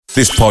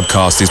This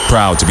podcast is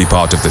proud to be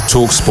part of the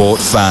TalkSport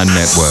Fan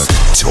Network.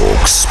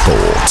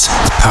 TalkSport.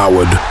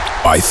 Powered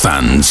by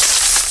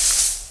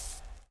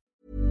fans.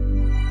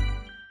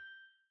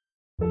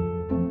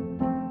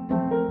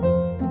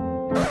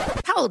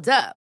 Hold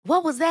up.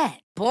 What was that?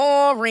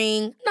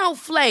 Boring. No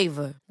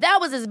flavor. That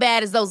was as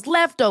bad as those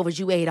leftovers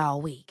you ate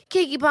all week.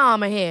 Keke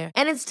Palmer here.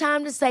 And it's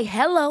time to say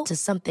hello to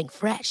something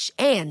fresh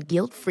and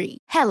guilt-free.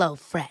 Hello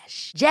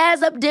Fresh.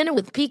 Jazz up dinner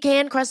with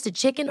pecan-crusted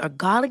chicken or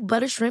garlic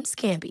butter shrimp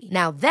scampi.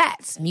 Now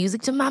that's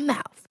music to my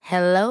mouth.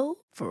 Hello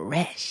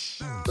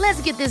Fresh.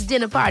 Let's get this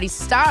dinner party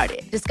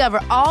started.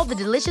 Discover all the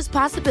delicious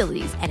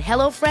possibilities at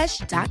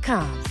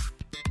HelloFresh.com.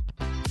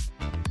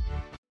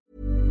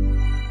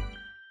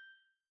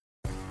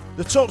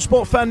 The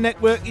TalkSport Fan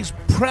Network is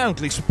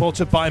proudly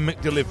supported by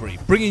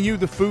McDelivery, bringing you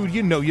the food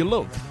you know you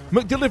love.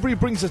 McDelivery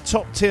brings a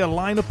top-tier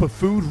lineup of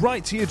food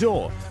right to your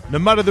door. No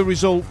matter the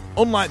result,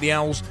 unlike the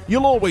Owls,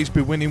 you'll always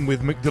be winning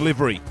with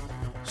McDelivery.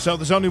 So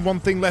there's only one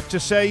thing left to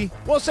say,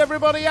 what's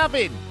everybody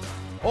having?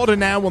 Order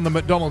now on the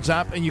McDonald's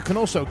app, and you can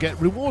also get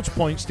rewards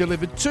points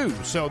delivered too,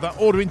 so that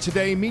ordering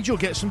today means you'll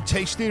get some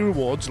tasty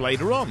rewards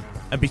later on.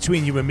 And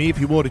between you and me, if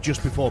you order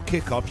just before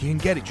kick-off, you can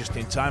get it just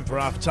in time for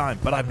half-time,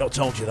 but I've not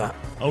told you that.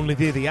 Only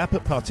via the app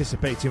at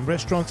participating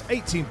restaurants,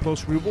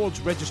 18+, rewards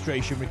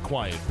registration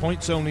required.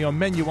 Points only on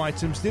menu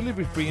items,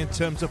 delivery free and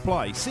terms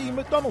apply. See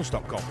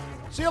mcdonalds.com.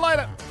 See you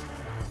later.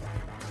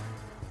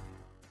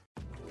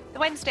 The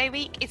Wednesday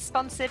week is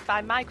sponsored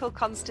by Michael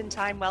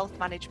Constantine Wealth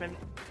Management.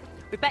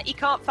 We bet you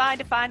can't find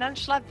a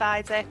financial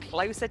advisor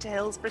closer to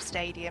Hillsborough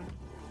Stadium.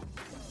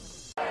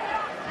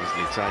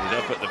 Easily tidied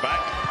up at the back.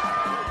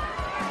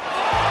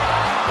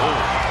 Oh,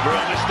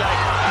 real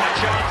mistake. And a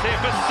chance here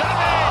for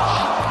Savage!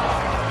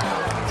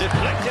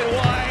 Deflected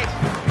wide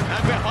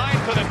and behind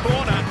for the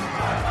corner.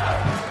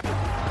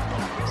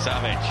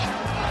 Savage.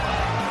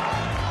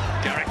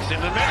 Garrick's in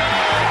the middle.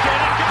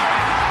 Jordan Garrick!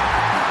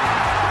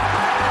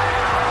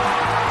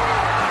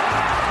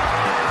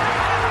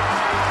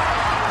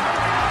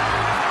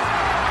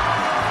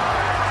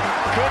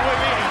 Could we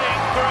be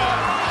heading for a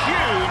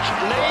huge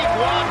League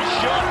One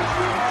shot?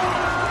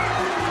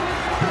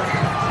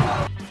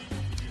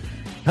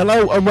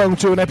 Hello and welcome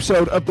to an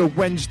episode of the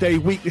Wednesday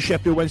Week, the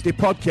Sheffield Wednesday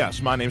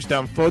podcast. My name's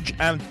Dan Fudge,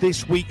 and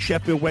this week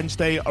Sheffield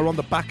Wednesday are on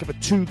the back of a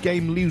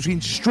 2-game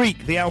losing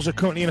streak. The Owls are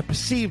currently in a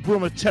perceived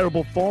run of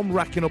terrible form,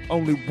 racking up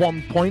only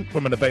 1 point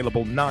from an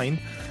available 9,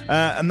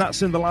 and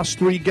that's in the last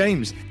 3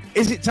 games.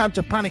 Is it time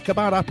to panic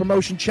about our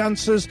promotion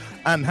chances?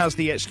 And has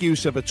the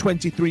excuse of a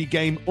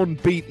 23-game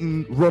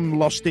unbeaten run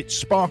lost its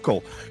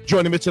sparkle?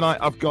 Joining me tonight,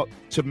 I've got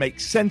to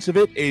make sense of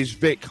it, is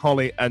Vic,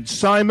 Holly and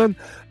Simon.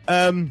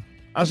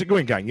 How's it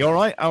going, gang? You all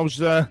right? How was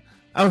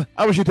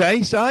your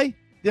day, Si? Did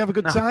you have a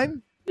good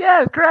time?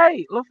 Yeah,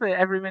 great. Love it.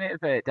 Every minute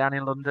of it. Down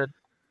in London.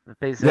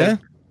 Busy. Yeah.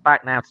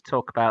 Back now to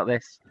talk about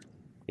this.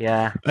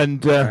 Yeah. And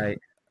great.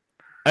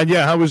 And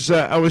yeah, how was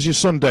your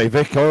Sunday,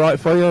 Vic? All right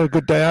for you? A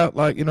good day out?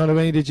 Like, you know what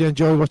I mean? Did you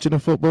enjoy watching the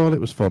football? It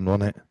was fun,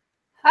 wasn't it?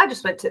 I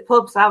just went to the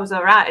pub, so I was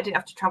all right. I didn't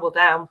have to travel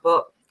down,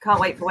 but can't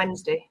wait for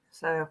Wednesday.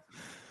 So.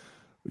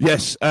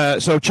 Yes.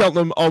 So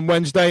Cheltenham on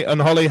Wednesday,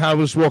 and Holly, how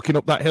was walking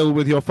up that hill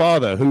with your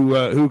father,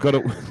 who got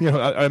up? You know,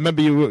 I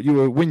remember you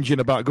were whinging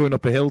about going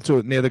up a hill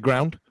to near the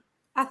ground.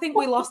 I think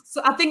we lost.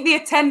 I think the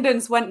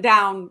attendance went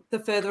down the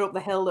further up the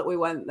hill that we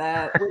went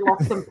there. We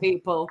lost some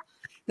people.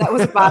 That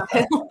was a bad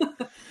hill.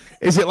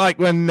 Is it like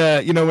when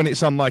when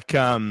it's on like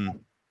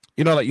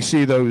like you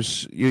see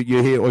those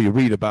you hear or you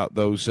read about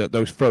those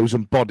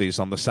frozen bodies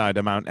on the side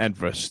of Mount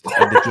Everest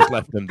and they just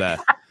left them there?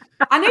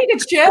 I needed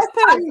Sherpa.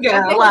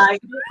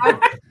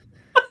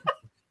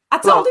 I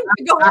told him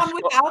to go on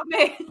without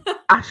me.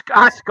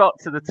 Ash got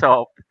to the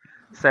top,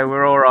 so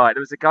we're all right.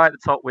 There was a guy at the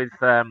top with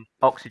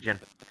oxygen.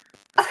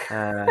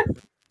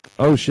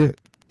 Oh shit!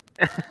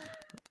 Are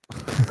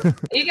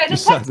you getting a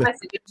text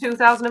message in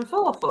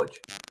 2004,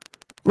 Fudge?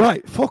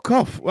 Right, fuck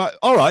off. Right,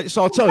 all right,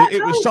 so I'll tell you,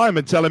 it was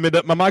Simon telling me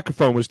that my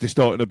microphone was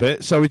distorting a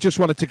bit, so he just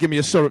wanted to give me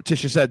a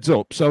surreptitious heads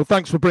up. So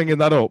thanks for bringing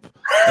that up.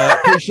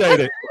 Appreciate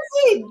it.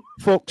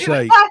 Fuck's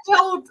sake. It was that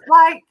old,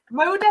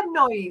 modem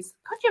noise.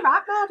 Could you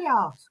write Mardy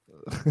arse?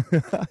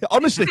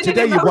 Honestly,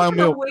 today you've wound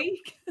me up.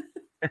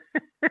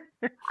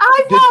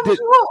 I wound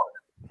you up.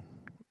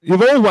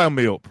 You've all wound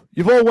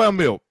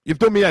me up. You've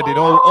done me head in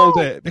all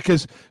day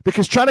because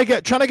trying to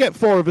get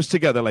 4 of us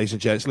together, ladies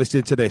and gents,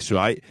 listening to this,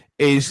 right,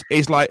 is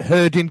like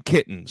herding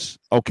kittens,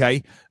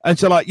 okay? And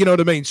so, like, you know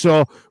what I mean?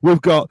 So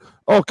we've got,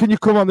 can you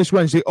come on this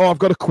Wednesday? Oh, I've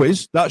got a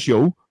quiz. That's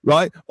you,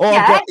 right? Oh,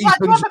 yeah, I've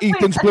got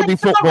Ethan's bloody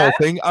football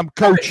thing. I'm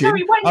coaching.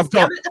 I've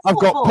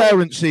got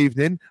parents'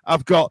 evening.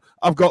 I've got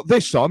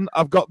this on.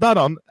 I've got that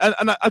on,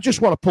 and I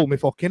just want to pull my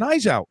fucking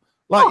eyes out,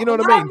 like, you know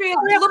what I mean?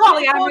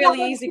 I'm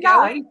really easy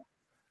going.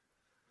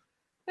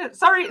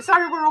 Sorry,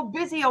 we're all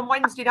busy on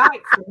Wednesday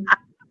night.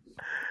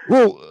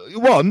 Well,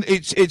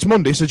 it's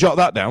Monday, so jot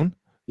that down.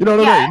 You know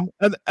what I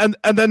mean?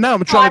 And then now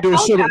I'm trying to do a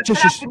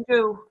surreptitious.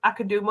 I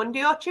can do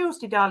Monday or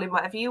Tuesday, darling,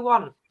 whatever you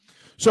want.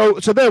 So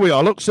there we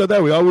are. Look, so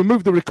there we are. We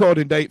moved the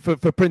recording date for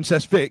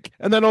Princess Vic,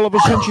 and then all of a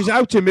sudden she's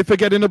outing me for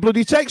getting a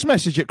bloody text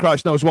message at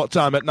Christ knows what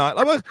time at night.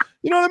 Like,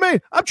 you know what I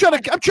mean? I'm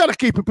trying to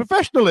keep it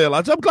professional here,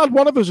 lads. I'm glad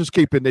one of us is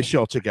keeping this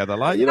show together.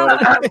 Like, you know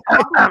what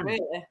I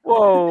mean?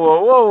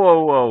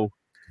 Whoa.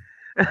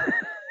 I've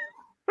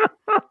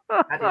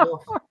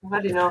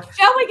had enough.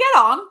 Shall we get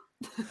on?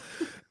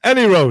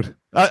 Any road.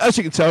 As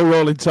you can tell, we're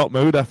all in top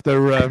mood after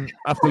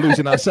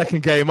losing our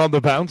second game on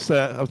the bounce.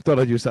 I thought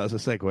I'd use that as a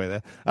segue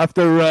there.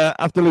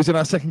 After losing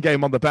our second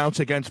game on the bounce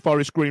against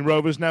Forest Green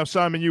Rovers. Now,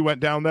 Simon, you went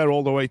down there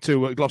all the way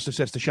to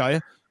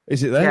Gloucestershire.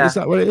 Is it there? Yeah. Is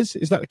that where it is?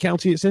 Is that the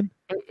county it's in?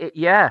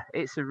 Yeah,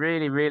 it's a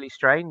really, really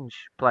strange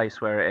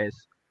place where it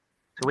is.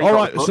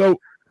 So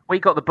we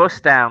got the bus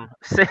down.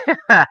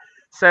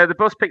 So the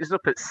bus picked us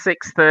up at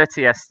 6:30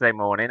 yesterday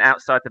morning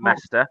outside the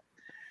Mester.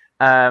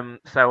 So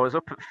I was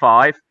up at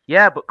 5.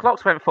 Yeah, but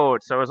clocks went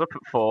forward, so I was up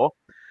at 4.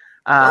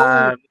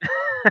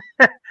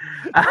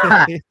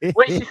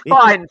 Which is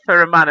fine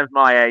for a man of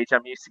my age.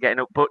 I'm used to getting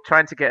up, but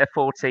trying to get a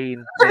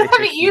 14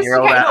 year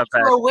old out of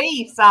bed. For a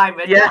wee,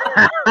 Simon. Yeah,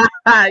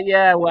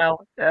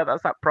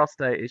 that's that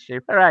prostate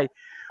issue. Hooray!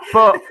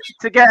 But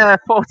to get a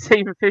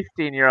 14,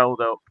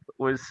 15-year-old up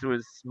was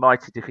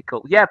mighty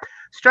difficult. Yeah,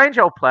 strange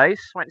old place.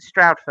 Went to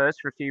Stroud first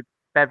for a few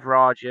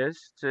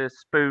beverages to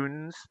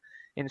Spoons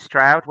in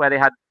Stroud, where they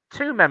had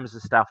 2 members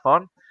of staff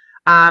on,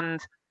 and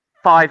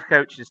 5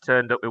 coaches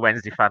turned up with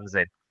Wednesday fans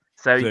in.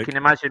 So you can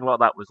imagine what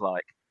that was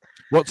like.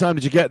 What time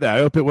did you get there? I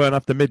hope it weren't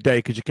after midday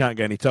because you can't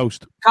get any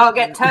toast. Can't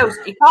get toast.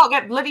 You can't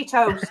get bloody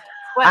toast.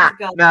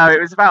 No,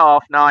 it was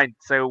about 9:30,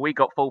 so we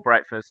got full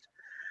breakfast.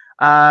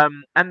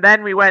 And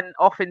then we went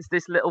off into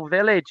this little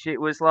village.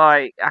 It was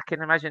like, I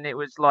can imagine it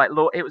was like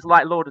Lord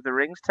of the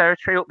Rings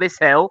territory up this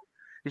hill,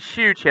 this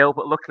huge hill,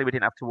 but luckily we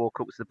didn't have to walk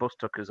up because the bus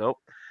took us up.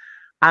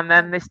 And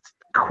then this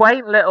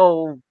quaint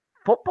little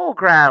football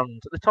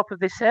ground at the top of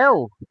this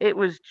hill. It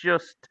was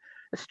just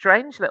a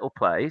strange little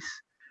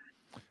place.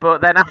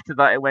 But then after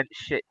that, it went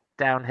shit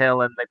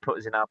downhill and they put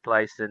us in our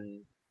place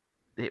and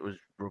it was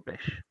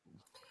rubbish.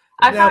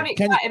 I found it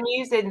quite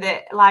amusing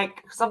that, like,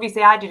 because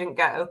obviously I didn't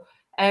go,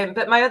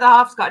 but my other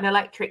half's got an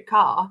electric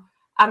car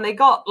and they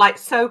got like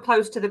so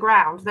close to the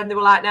ground. Then they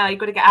were like, no, you've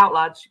got to get out,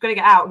 lads. You've got to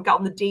get out and get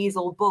on the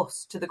diesel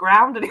bus to the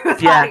ground. And it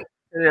was like,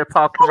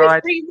 park and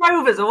ride. Green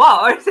Rovers or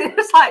what? It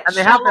was like, and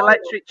they have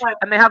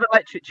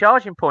electric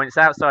charging points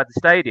outside the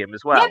stadium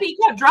as well. Yeah, but you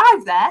can't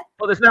drive there.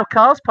 But there's no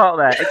cars parked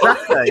there.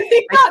 Exactly.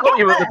 They stop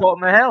you at the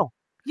bottom of the hill.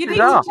 You need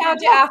to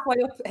charge it halfway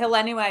uphill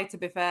anyway, to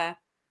be fair.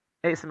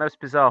 It's the most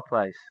bizarre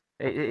place.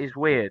 It is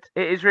weird.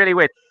 It is really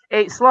weird.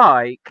 It's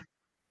like,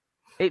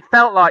 it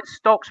felt like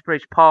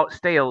Stocksbridge Park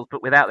Steels,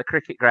 but without the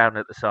cricket ground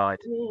at the side.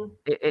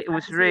 It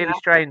was really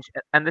strange.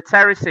 And the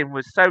terracing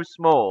was so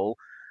small.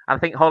 I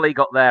think Holly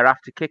got there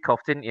after kickoff,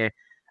 didn't you?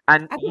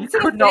 And you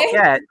could not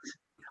get.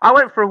 I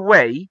went for a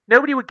wee.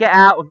 Nobody would get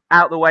out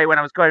the way when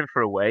I was going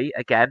for a wee.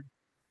 Again,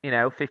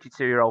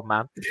 52-year-old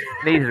man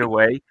needed a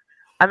wee.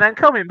 And then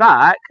coming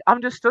back,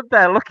 I'm just stood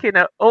there looking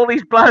at all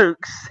these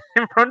blokes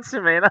in front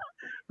of me. And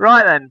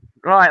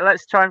right,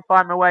 let's try and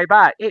find my way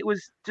back. It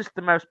was just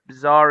the most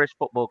bizarrest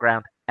football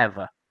ground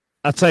ever.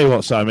 I'll tell you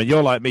what, Simon,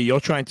 you're like me.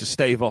 You're trying to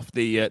stave off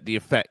the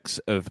effects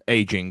of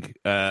aging,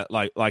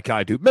 like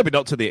I do. Maybe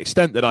not to the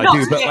extent that I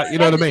do, but you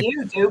know what I mean.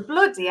 You do,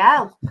 bloody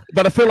hell.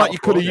 But I feel like you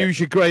could have used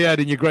your grey head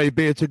and your grey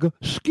beard to go,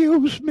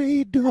 excuse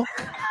me, Duck.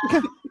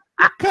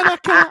 I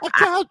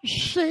can't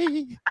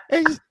see.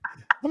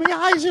 My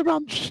eyes are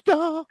on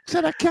stalks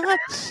and I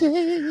can't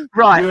see.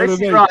 Right,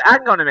 right.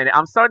 Hang on a minute.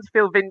 I'm starting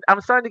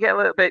to get a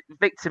little bit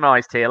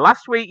victimised here.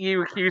 Last week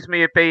you accused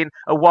me of being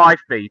a wife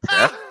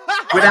beater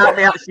without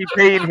me actually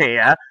being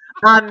here,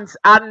 and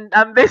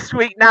this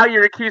week now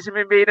you're accusing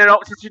me of being an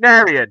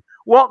octogenarian.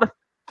 What the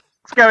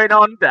f***'s going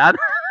on, Dad?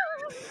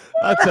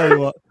 I'll tell you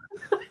what.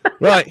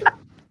 Right.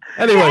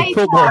 Anyway,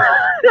 football.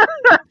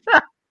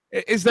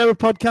 Is there a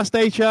podcast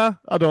HR?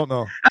 I don't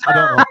know.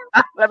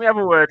 Let me have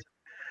a word.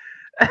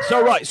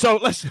 So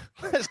let's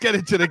get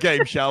into the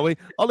game, shall we?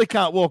 Ollie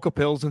can't walk up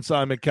hills and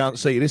Simon can't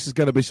see. This is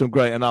going to be some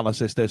great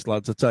analysis, this,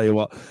 lads, I tell you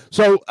what.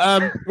 So,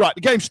 right,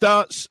 the game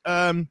starts.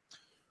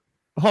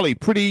 Holly,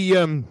 pretty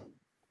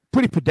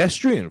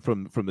pedestrian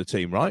from the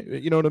team, right?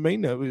 You know what I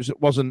mean? It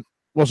wasn't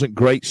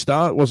great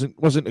start.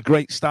 Wasn't a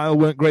great style.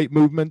 Weren't great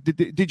movement.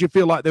 Did you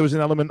feel like there was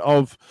an element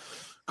of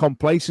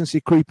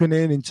complacency creeping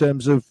in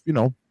terms of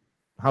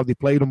how they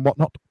played and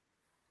whatnot?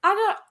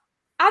 I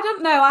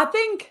don't know. I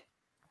think.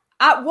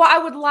 What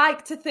I would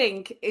like to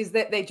think is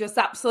that they just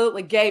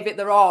absolutely gave it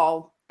their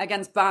all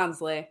against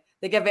Barnsley.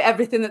 They gave it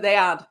everything that they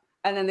had,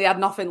 and then they had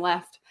nothing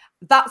left.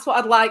 That's what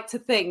I'd like to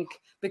think,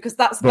 because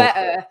that's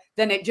better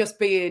than it just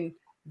being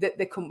that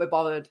they couldn't be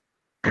bothered.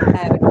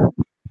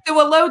 There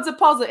were loads of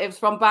positives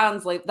from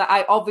Barnsley that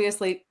I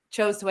obviously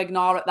chose to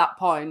ignore at that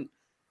point,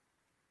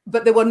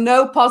 but there were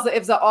no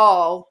positives at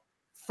all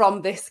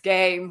from this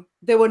game.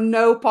 There were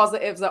no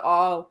positives at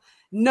all.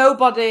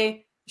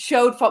 Nobody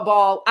showed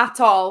football at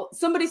all.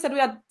 Somebody said we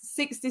had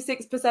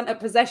 66% of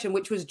possession,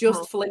 which was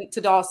just Flint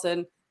to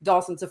Dawson,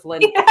 Dawson to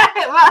Flint.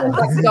 Yeah,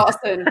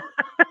 Dawson.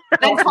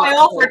 Then try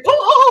over.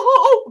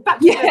 Back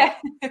yeah.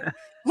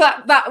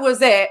 That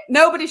was it.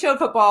 Nobody showed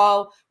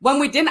football. When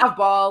we didn't have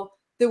ball,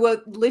 they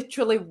were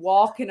literally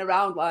walking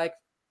around like.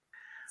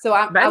 So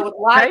I would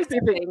like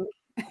to think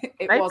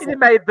maybe they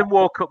made them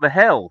walk up the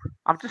hill.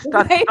 I'm just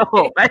standing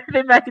up. Maybe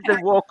they made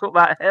them walk up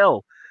that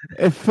hill.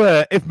 If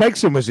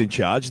Megson was in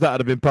charge, that would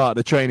have been part of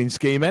the training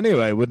scheme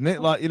anyway, wouldn't it?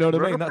 Like, you know what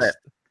I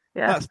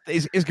mean?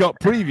 He's got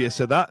previous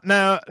to that.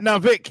 Now,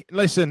 Vic,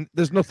 listen,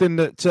 there's nothing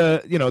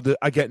that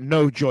I get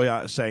no joy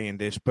out of saying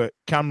this, but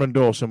Cameron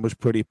Dawson was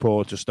pretty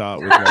poor to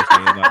start with in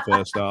that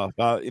first half.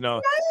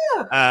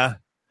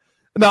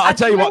 No, I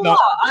tell you what. No,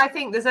 I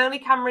think there's only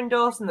Cameron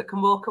Dawson that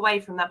can walk away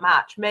from that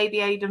match. Maybe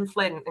Aidan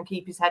Flint and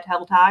keep his head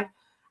held high.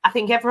 I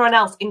think everyone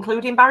else,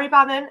 including Barry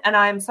Bannon, and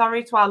I am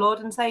sorry to our Lord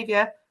and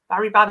Saviour,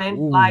 Barry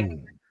Bannon,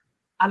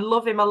 I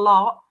love him a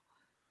lot.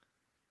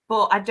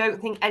 But I don't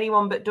think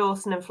anyone but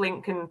Dawson and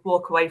Flint can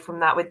walk away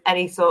from that with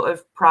any sort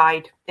of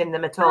pride in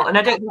them at all. And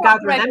I don't think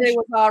either of them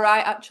was all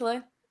right,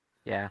 actually.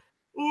 Yeah.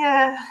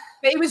 Yeah.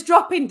 But he was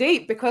dropping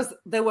deep because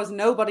there was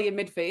nobody in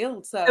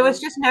midfield. So there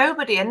was just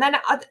nobody. And then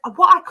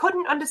what I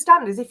couldn't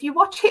understand is if you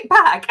watch it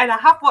back, and I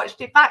have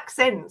watched it back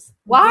since.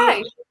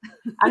 Why?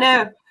 I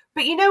know.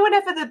 But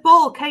whenever the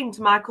ball came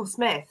to Michael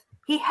Smith,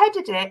 he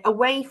headed it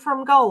away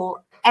from goal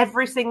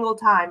every single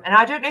time. And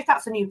I don't know if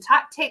that's a new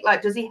tactic.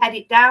 Like, does he head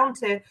it down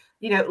to,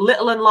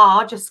 little and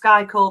large, as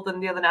Sky called them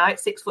the other night,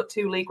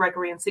 6'2" Lee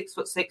Gregory and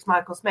 6'6"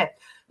 Michael Smith?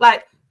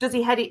 Like, does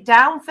he head it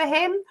down for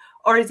him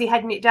or is he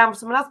heading it down for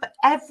someone else? But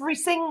every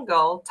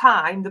single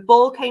time the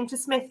ball came to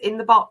Smith in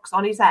the box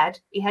on his head,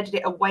 he headed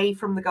it away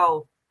from the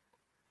goal.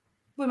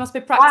 We must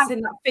be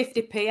practicing that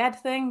 50p head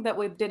thing that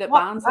we did at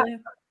Barnsley.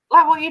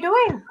 Like, what are you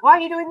doing? Why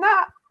are you doing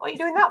that? What are you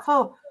doing that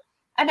for?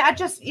 And I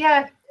just,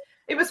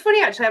 it was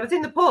funny, actually. I was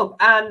in the pub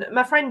and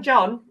my friend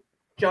John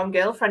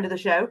Gill, friend of the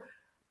show,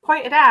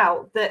 pointed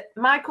out that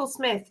Michael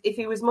Smith, if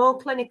he was more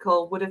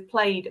clinical, would have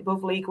played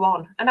above League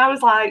One. And I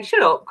was like,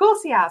 shut up. Of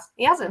course he has.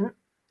 He hasn't.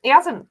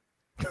 And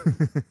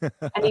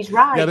he's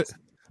right. Yeah,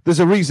 there's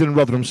a reason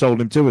Rotherham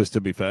sold him to us,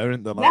 to be fair,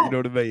 isn't there? Like, you know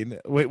what I mean?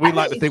 We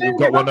like to think we've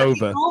got one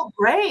over. He fought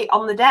great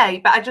on the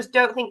day, but I just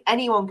don't think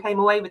anyone came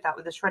away with that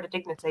with a shred of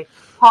dignity.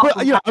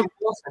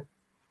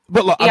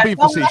 But look, I'll be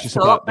facetious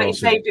about but he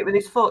saved it with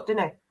his foot,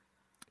 didn't he?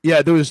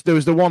 Yeah, there was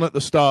the one at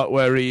the start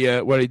where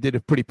he did a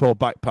pretty poor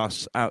back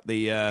pass out of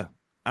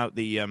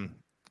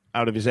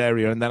his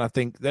area, and then I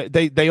think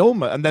they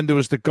almost, and then there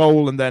was the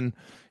goal, and then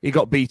he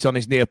got beat on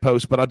his near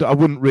post. But I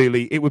wouldn't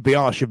really. It would be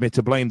harsh of me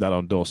to blame that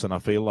on Dawson. I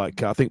feel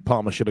like I think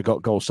Palmer should have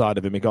got goal side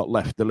of him. He got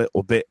left a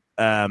little bit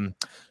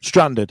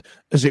stranded,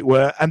 as it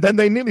were, and then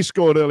they nearly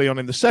scored early on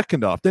in the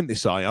second half, didn't they,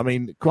 Si? I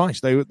mean,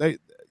 Christ, they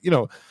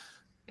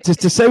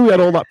to say we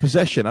had all that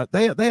possession,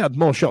 they had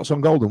more shots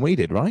on goal than we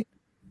did, right?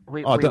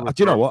 Do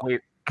you know what?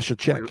 I should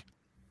check.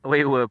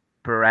 We were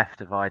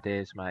bereft of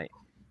ideas, mate.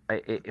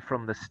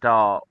 From the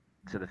start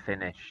to the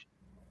finish,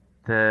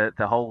 the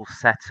whole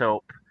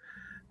setup,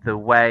 the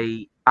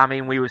way. I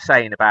mean, we were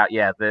saying about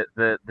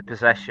the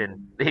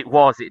possession. It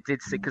did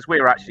because we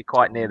were actually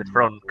quite near the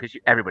front because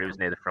everybody was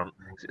near the front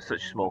because it's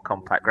such a small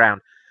compact ground.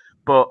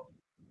 But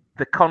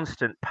the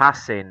constant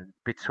passing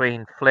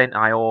between Flint,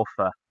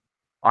 Iorfa,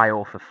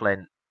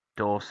 Flint,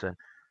 Dawson,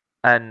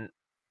 and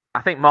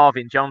I think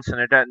Marvin Johnson,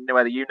 I don't know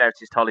whether you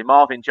noticed, Holly,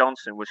 Marvin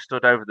Johnson was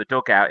stood over the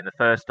dugout in the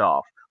first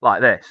half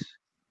like this.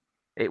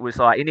 It was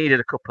like he needed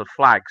a couple of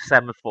flags,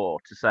 semaphore,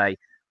 to say,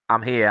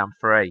 I'm here, I'm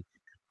free.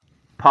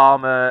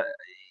 Palmer...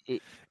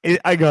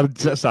 I got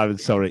Simon,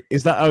 sorry.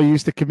 Is that how you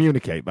used to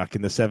communicate back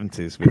in the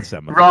 70s with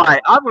semaphore?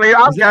 Right, I'm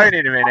going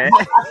in a minute.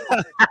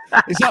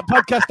 Is that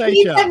podcast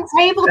He sent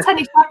table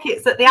tennis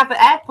rackets that they have at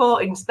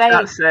airport in Spain.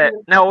 That's it.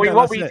 No,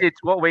 what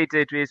we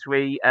did is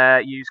we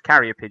used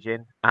carrier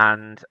pigeon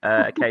and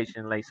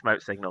occasionally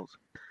smoke signals.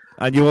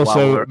 And you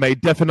also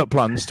made definite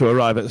plans to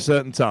arrive at a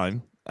certain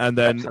time. And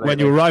then when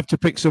you arrived to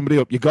pick somebody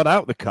up, you got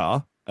out the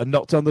car and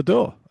knocked on the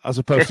door, as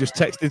opposed to just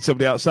texting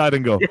somebody outside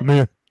and go, come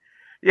here.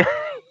 Yeah.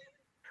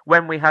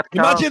 When we had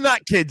cars. Imagine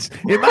that, kids.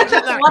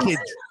 Imagine that,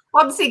 kids.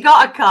 Once he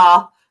got a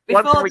car.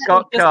 Once we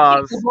got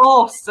cars,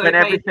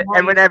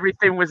 when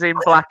everything was in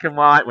black and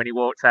white when he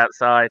walked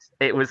outside,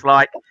 it was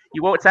like,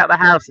 you walked out the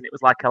house and it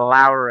was like a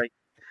Lowry.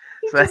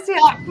 You just see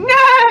like, no!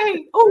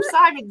 Oh,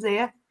 Simon's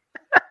here.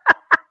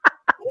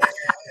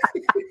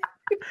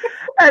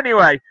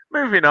 Anyway,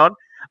 moving on.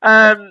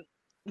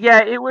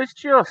 It was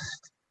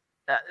just,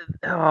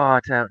 I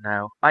don't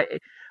know. I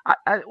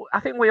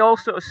think we all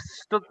sort of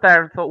stood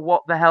there and thought,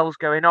 "What the hell's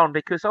going on?"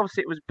 Because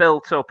obviously it was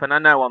built up, and I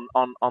know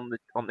on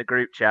the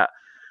group chat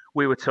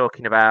we were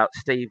talking about.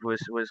 Steve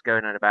was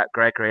going on about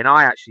Gregory, and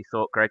I actually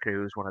thought Gregory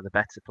was one of the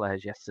better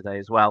players yesterday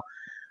as well.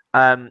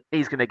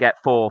 He's going to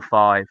get 4 or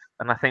 5,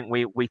 and I think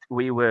we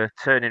were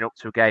turning up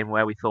to a game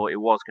where we thought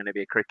it was going to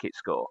be a cricket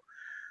score.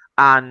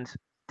 And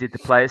did the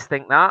players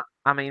think that?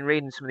 I mean,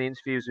 reading some of the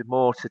interviews with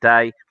Moore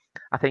today,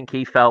 I think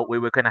he felt we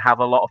were going to have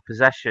a lot of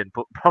possession,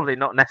 but probably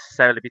not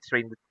necessarily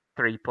between the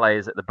 3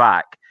 players at the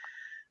back.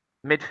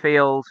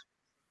 Midfield,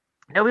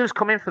 nobody was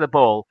coming for the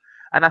ball,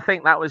 and I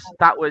think that was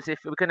if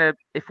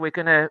we're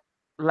gonna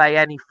lay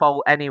any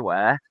fault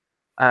anywhere.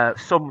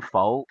 Some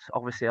fault,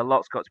 obviously, a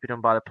lot's got to be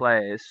done by the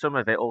players. Some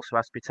of it also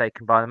has to be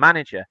taken by the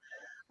manager.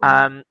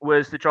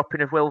 Was the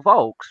dropping of Will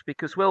Vaulks,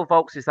 because Will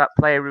Vaulks is that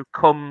player who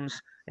comes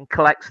and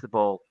collects the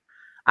ball.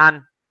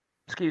 And,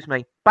 excuse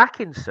me,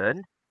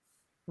 Backinson,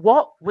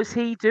 what was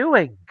he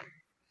doing?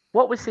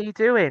 What was he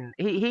doing?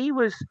 He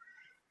was.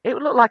 It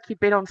looked like he'd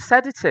been on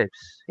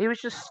sedatives. He was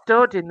just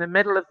stood in the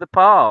middle of the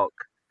park.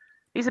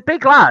 He's a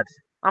big lad.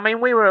 I mean,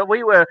 we were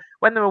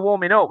when they were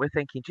warming up, we're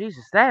thinking,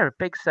 Jesus, they're a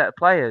big set of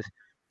players.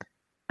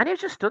 And he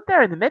was just stood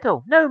there in the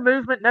middle. No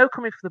movement, no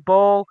coming for the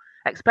ball,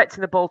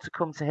 expecting the ball to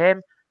come to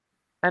him.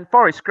 And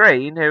Forest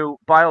Green, who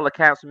by all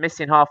accounts were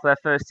missing half of their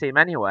first team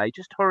anyway,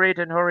 just hurried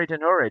and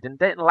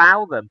didn't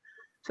allow them.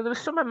 So there was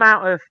some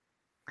amount of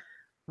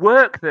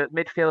work that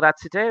midfield had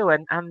to do,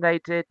 and they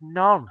did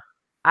none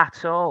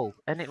at all.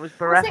 And it was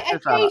bereft. Was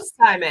it a case,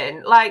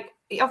 Simon? Like,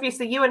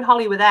 obviously you and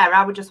Holly were there.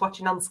 I was just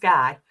watching on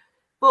Sky.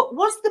 But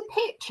was the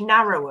pitch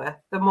narrower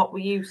than what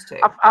we used to?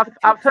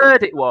 I've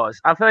heard it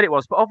was.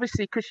 But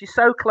obviously, because you're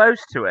so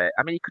close to it,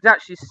 I mean, you could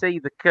actually see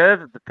the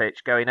curve of the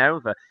pitch going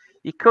over.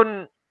 You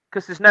couldn't,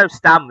 because there's no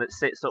stand that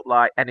sits up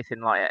like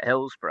anything like at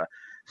Hillsborough,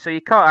 so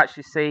you can't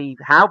actually see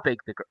how big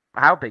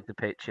the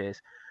pitch is.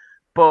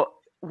 But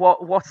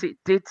what it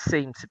did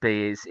seem to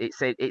be is it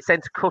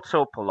seemed to cut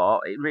up a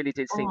lot. It really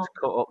did seem to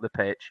cut up the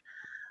pitch.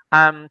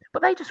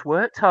 But they just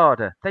worked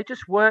harder.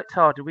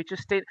 We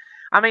just did.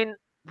 I mean,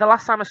 the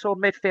last time I saw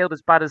midfield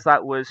as bad as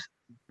that was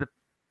the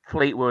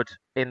Fleetwood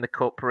in the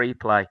Cup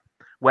replay,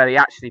 where he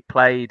actually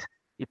played.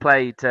 He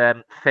played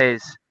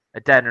Fizz,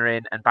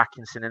 Adeniran, and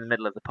Backinson in the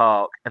middle of the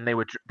park, and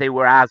they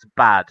were as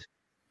bad,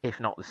 if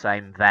not the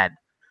same then.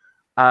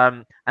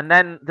 And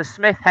then the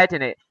Smith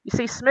heading it. You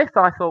see, Smith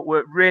I thought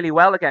worked really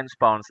well against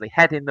Barnsley,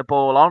 heading the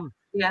ball on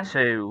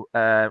to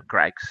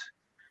Greggs.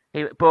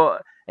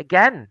 But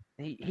again,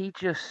 he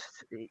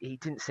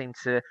didn't seem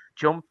to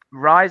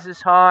rise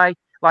as high.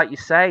 Like you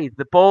say,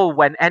 the ball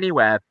went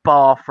anywhere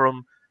bar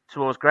from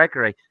towards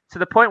Gregory, to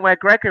the point where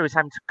Gregory was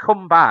having to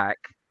come back,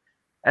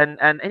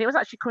 and he was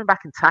actually coming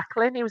back and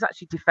tackling. He was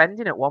actually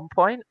defending at one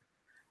point.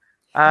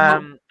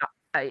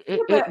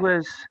 It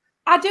was.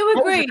 I do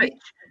agree.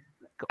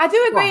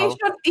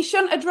 He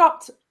shouldn't have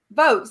dropped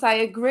votes. I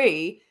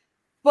agree,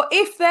 but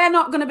if they're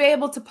not going to be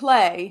able to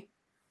play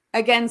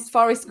against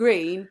Forest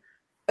Green,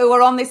 who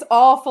are on this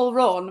awful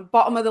run,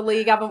 bottom of the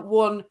league, haven't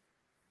won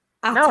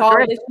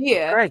all this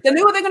year, then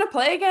who are they going to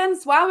play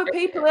against? Why were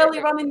people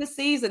earlier on in the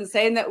season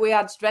saying that we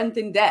had strength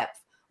in depth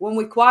when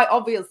we quite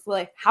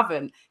obviously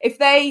haven't? If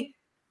they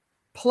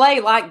play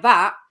like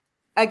that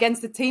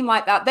against a team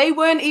like that, they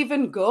weren't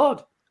even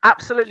good.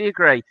 Absolutely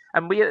agree.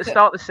 And we, at the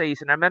start of the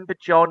season, I remember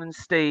John and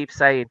Steve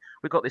saying,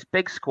 we've got this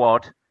big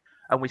squad,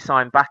 and we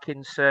signed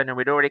Backinson, and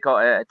we'd already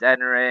got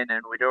Adeniran,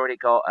 and we'd already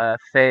got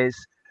Fizz,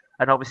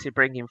 and obviously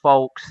bringing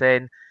Volks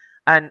in.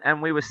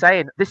 And we were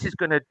saying, this is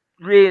going to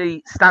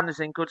really stand us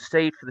in good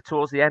stead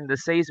towards the end of the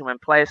season when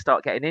players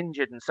start getting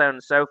injured and so on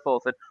and so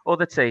forth, and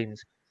other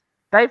teams.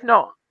 They've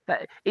not.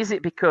 Is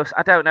it because,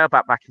 I don't know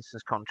about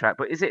Backinson's contract,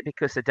 but is it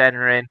because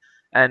Adeniran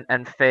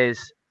and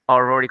Fizz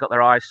are already got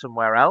their eyes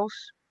somewhere else?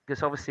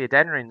 Because obviously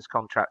Adeniran's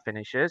contract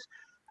finishes.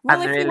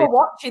 Well, if you were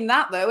watching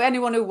that, though,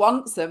 anyone who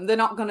wants them, they're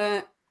not going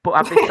to. But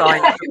have they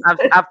signed?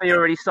 have they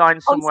already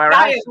signed somewhere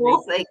else?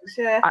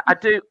 I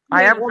do.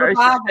 I am very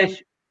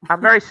suspicious. I'm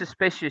very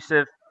suspicious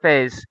of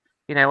Fizz.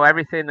 You know,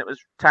 everything that was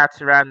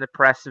touted around the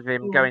press of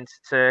him going to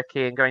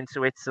Turkey and going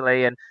to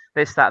Italy and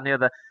this, that, and the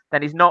other.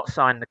 Then he's not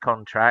signed the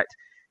contract.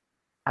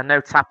 I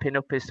know tapping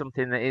up is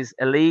something that is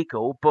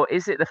illegal, but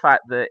is it the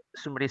fact that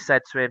somebody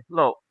said to him,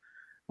 "Look,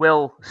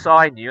 we'll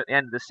sign you at the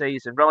end of the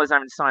season, rather than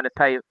having to sign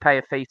pay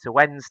a fee to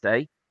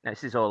Wednesday." Now,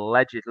 this is all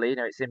allegedly, you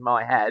know, it's in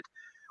my head.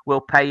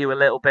 We'll pay you a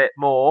little bit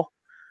more.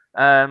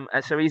 And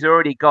so he's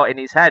already got in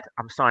his head,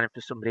 I'm signing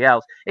for somebody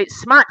else. It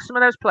smacked some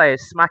of those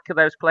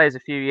players, a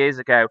few years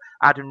ago.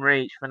 Adam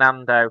Reach,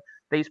 Fernando,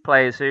 these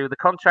players who the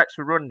contracts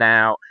were run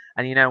out,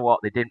 and you know what?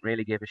 They didn't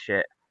really give a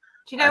shit.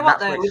 Do you know what,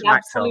 though? We're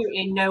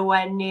absolutely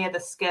nowhere near the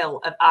skill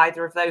of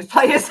either of those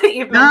players that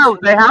you've mentioned.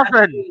 No,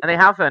 they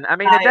haven't. I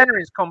mean,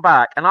 Adeniran's come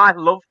back, and I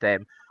loved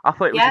him. I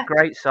thought it was a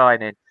great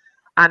signing.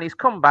 And he's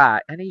come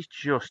back, and he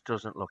just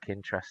doesn't look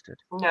interested.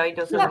 No, he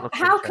doesn't.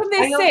 How can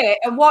they sit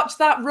and watch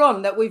that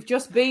run that we've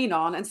just been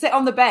on and sit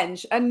on the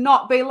bench and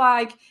not be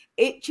like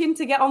itching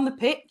to get on the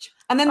pitch?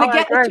 And then they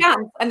get the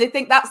chance, and they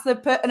think that's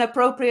an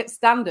appropriate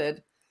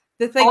standard.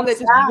 They think that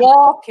just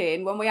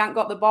walking when we ain't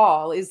got the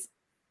ball is.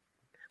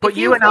 But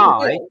you and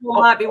I,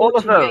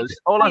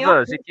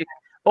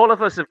 all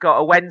of us have got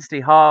a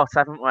Wednesday heart,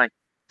 haven't we?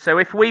 So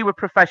if we were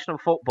professional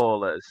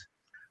footballers,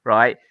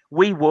 right,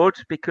 we would,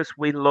 because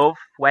we love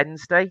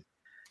Wednesday,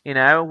 you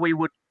know, we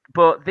would.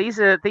 But these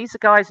are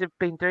guys who've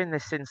been doing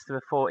this since they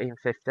were 14,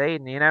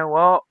 15. You know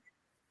what?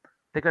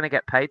 They're going to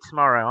get paid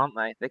tomorrow, aren't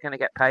they? They're going to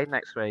get paid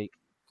next week.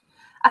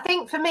 I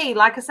think for me,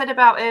 like I said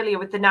about earlier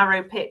with the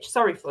narrow pitch,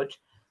 sorry, Fudge,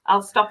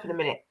 I'll stop in a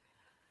minute.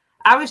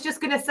 I was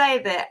just going to say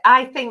that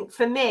I think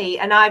for me,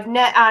 and I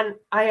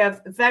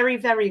have very,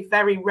 very,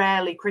 very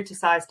rarely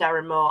criticised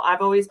Darren Moore.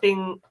 I've always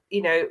been,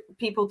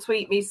 people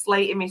tweet me,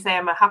 slating me, say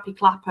I'm a happy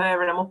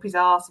clapper and I'm up his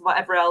arse and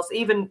whatever else.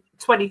 Even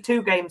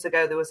 22 games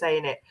ago, they were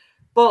saying it.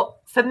 But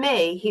for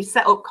me, he's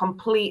set up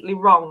completely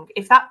wrong.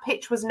 If that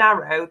pitch was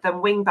narrow,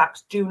 then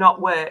wing-backs do not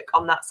work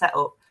on that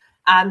setup.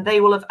 And they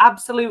will have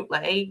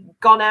absolutely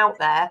gone out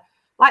there.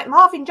 Like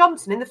Marvin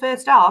Johnson in the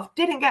first half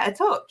didn't get a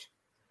touch.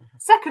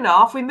 Second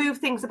half, we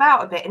moved things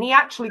about a bit, and he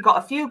actually got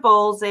a few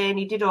balls in.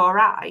 He did all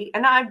right.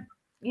 And I'm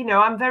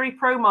very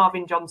pro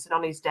Marvin Johnson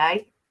on his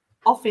day.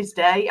 Off his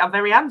day, I'm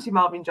very anti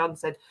Marvin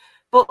Johnson.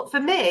 But for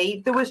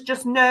me, there was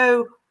just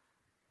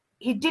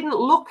he didn't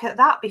look at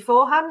that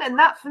beforehand. And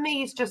that for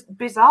me is just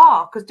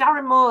bizarre because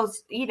Darren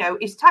Moore's,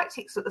 his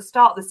tactics at the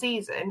start of the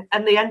season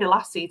and the end of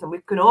last season, we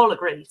can all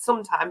agree.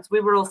 Sometimes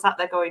we were all sat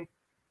there going,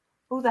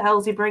 who the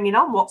hell's he bringing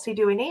on? What's he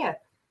doing here?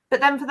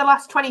 But then for the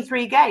last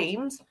 23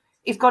 games,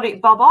 he's got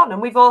it bob on,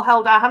 and we've all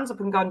held our hands up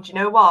and gone, do you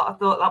know what? I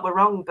thought that were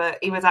wrong, but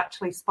he was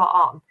actually spot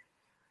on.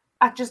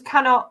 I just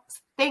cannot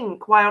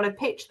think why on a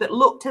pitch that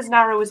looked as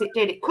narrow as it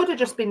did, it could have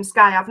just been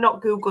Sky. I've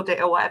not Googled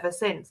it or whatever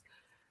since.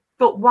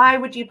 But why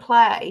would you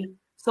play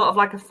sort of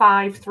like a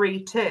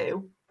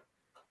 5-3-2,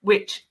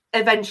 which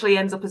eventually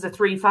ends up as a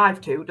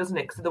 3-5-2, doesn't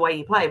it? Because of the way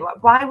you play.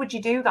 Why would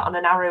you do that on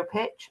a narrow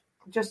pitch?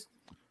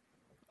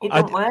 It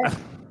don't work.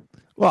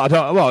 Well,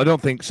 I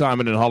don't think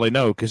Simon and Holly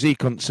know because he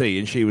couldn't see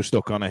and she was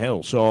stuck on a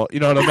hill. So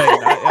you know what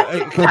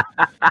I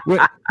mean.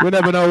 We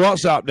never know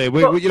what's happening.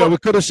 We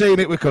could have seen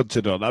it. We couldn't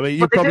have done. I mean,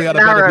 you probably had a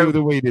better view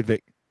than we did,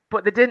 Vic.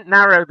 But they didn't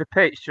narrow the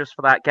pitch just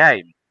for that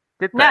game,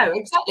 did they? No,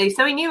 exactly.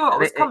 So he knew what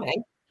was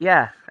coming.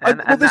 Yeah.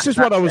 Well, this is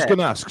what I was going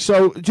to ask.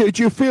 So, do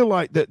you feel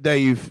like that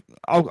they've?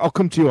 I'll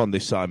come to you on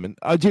this, Simon.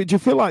 Do you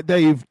feel like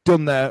they've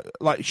done their,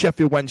 like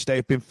Sheffield Wednesday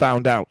have been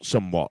found out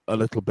somewhat a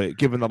little bit,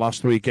 given the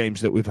last 3 games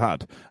that we've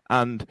had,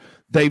 and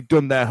they've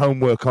done their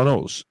homework on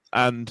us,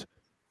 and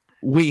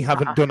we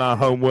haven't done our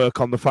homework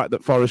on the fact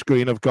that Forest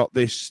Green have got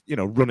this,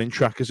 running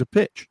track as a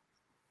pitch?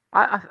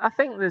 I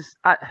think there's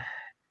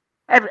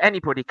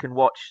anybody can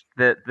watch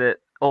the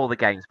all the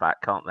games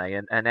back, can't they?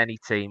 And any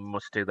team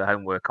must do the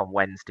homework on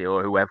Wednesday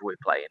or whoever we're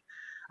playing.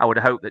 I would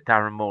hope that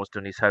Darren Moore's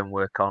done his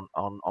homework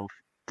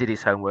did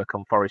his homework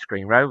on Forest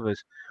Green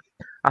Rovers.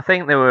 I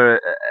think there were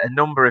a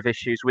number of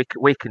issues.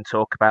 We can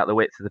talk about the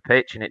width of the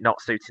pitch and it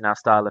not suiting our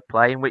style of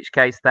play, in which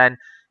case then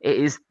it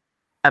is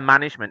a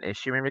management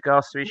issue in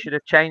regards to we should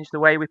have changed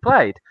the way we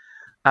played.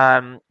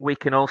 We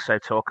can also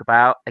talk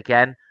about,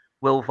 again,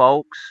 Will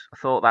Volks. I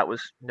thought that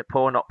was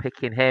poor not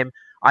picking him.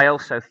 I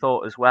also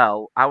thought as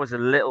well, I felt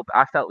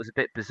it was a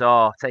bit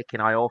bizarre taking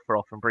Iorfa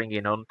off and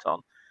bringing Hunt on.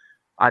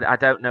 I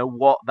don't know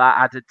what that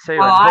added to.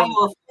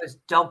 Iorfa was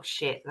dog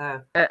shit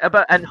though.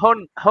 And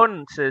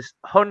Hunt has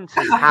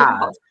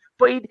had,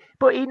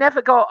 but he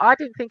never got. I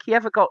didn't think he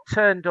ever got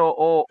turned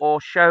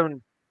or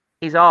shown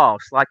his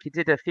arse like he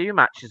did a few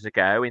matches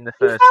ago in the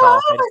first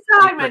half.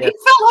 Simon. He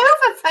fell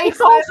over. He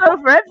falls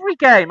over every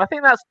game. I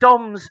think that's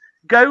Dom's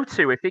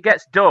go-to. If he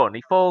gets done,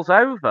 he falls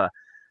over.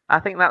 I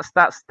think that's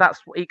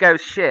he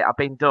goes, shit, I've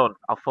been done.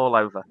 I'll fall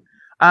over.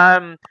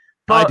 But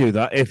I do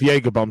that if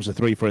Jaeger bombs a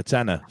 3 for a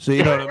tenner. So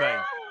you know what I mean?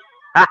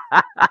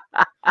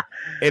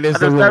 It is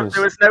the rules.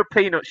 There was no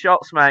peanut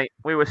shots, mate.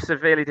 We were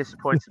severely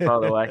disappointed, by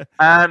the way.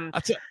 I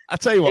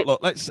tell you what,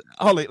 look,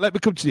 Holly, let me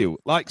come to you.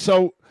 Like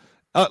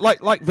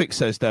Vic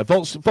says there,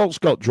 Volts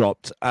got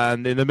dropped,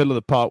 and in the middle of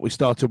the park we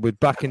started with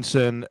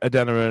Backinson,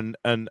 Adena,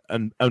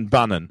 and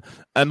Bannon,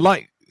 and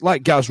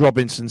like Gaz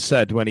Robinson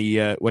said when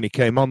he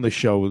came on the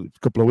show a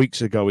couple of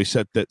weeks ago, he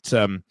said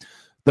that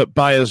that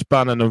Byers,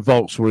 Bannon, and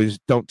Volts were his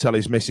don't tell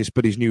his missus,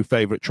 but his new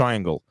favourite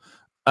triangle.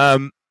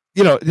 Do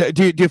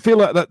you feel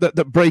like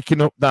that breaking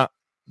up that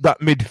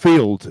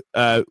midfield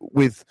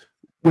with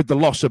the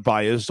loss of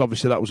Byers,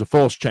 obviously that was a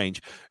forced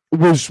change,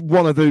 was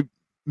one of the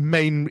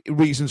main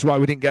reasons why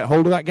we didn't get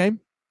hold of that game?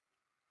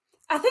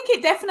 I think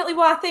it definitely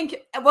was.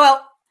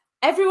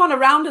 Everyone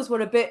around us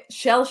were a bit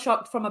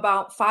shell-shocked from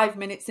about 5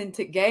 minutes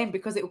into the game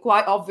because it was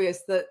quite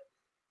obvious that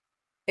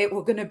it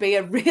was going to be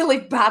a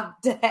really bad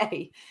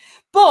day.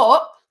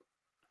 But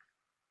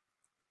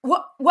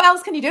what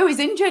else can you do? He's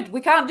injured.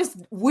 We can't just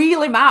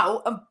wheel him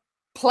out and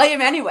play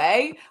him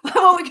anyway.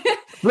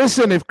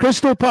 Listen, if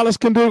Crystal Palace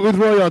can do it with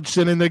Roy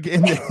Hodgson in the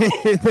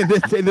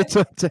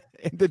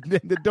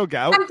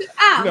dugout,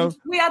 and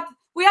we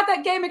had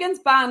that game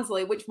against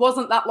Barnsley, which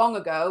wasn't that long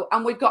ago,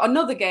 and we've got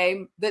another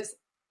game that's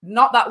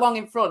not that long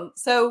in front.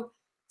 So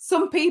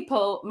some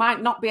people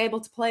might not be able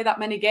to play that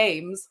many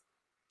games.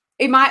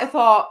 He might have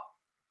thought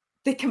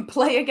they can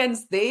play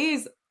against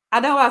these. I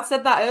know I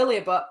said that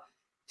earlier, but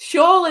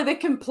surely they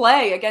can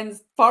play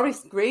against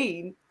Forest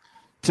Green.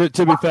 To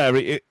be fair,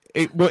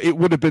 it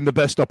would have been the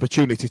best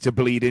opportunity to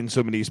bleed in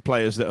some of these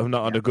players that have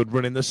not had a good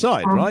run in the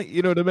side, right?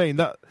 You know what I mean?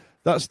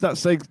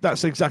 That's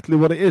exactly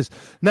what it is.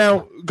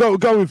 Now,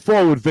 going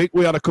forward, Vic,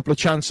 we had a couple of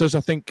chances.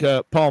 I think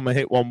Palmer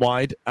hit one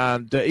wide,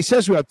 and he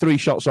says we had 3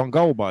 shots on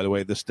goal, by the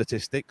way, the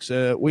statistics.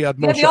 We had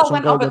more shots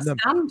on goal than them.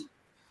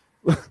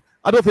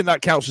 I don't think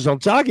that counts as on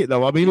target,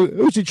 though. I mean,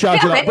 who's in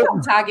charge of that?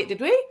 On target,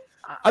 did we?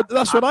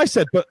 That's what I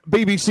said, but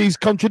BBC's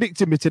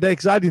contradicting me today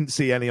because I didn't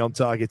see any on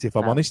target, if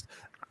I'm honest.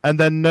 And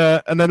then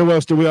who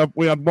else do we have?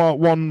 We had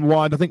one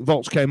wide. I think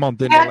Volts came on,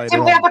 didn't they?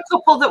 Didn't we have a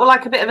couple that were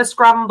like a bit of a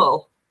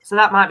scramble? So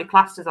that might be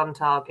classed as on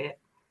target.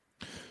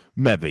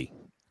 Maybe.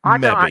 I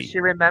don't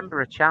actually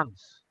remember a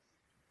chance.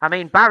 I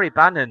mean, Barry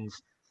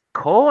Bannon's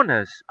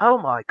corners. Oh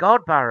my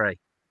God, Barry!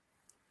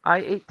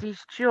 He's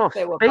just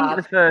beat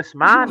the first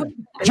man.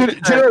 Do you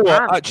know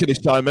what? Actually,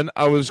 Simon,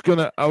 I was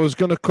gonna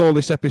call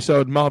this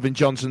episode Marvin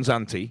Johnson's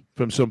Auntie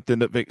from something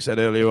that Vic said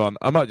earlier on.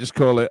 I might just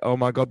call it Oh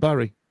My God,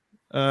 Barry.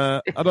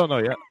 I don't know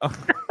yet.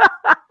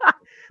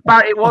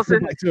 But it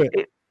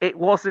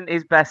wasn't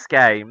his best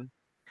game.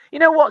 You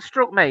know what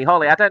struck me,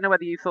 Holly? I don't know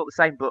whether you thought the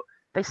same, but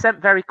they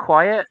sent very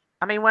quiet.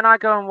 I mean, when I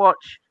go and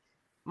watch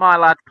my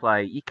lad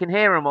play, you can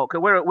hear them all.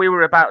 Cause we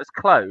were about as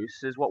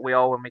close as what we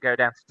are when we go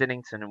down to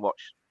Dinnington and watch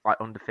like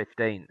under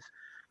 15s.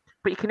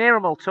 But you can hear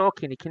them all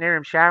talking. You can hear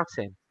them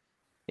shouting.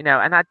 You know,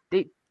 and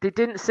they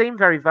didn't seem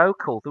very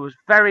vocal. There was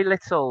very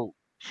little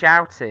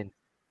shouting.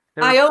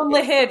 I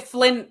only heard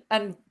Flint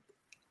and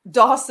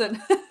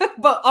Dawson,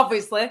 but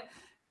obviously,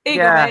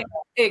 eager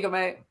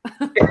mate.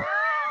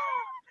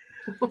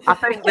 I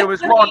think there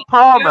was one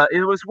Palmer.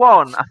 It was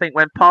one. I think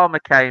when Palmer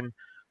came,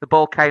 the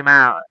ball came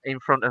out in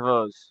front of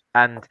us,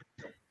 and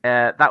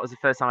that was the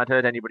first time I'd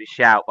heard anybody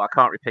shout. But I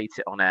can't repeat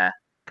it on air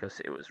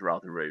because it was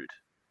rather rude.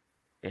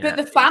 But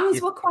the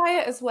fans were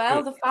quiet as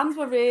well. The fans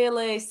were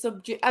really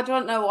subdued. I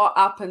don't know what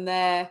happened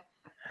there.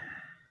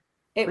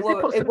 It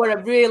were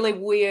a really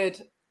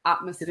weird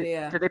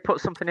atmosphere. Did they put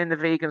something in the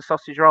vegan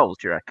sausage rolls,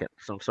 do you reckon?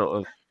 Some sort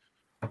of...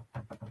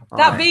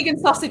 That vegan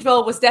sausage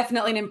roll was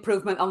definitely an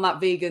improvement on that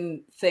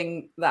vegan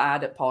thing that I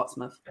had at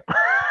Portsmouth.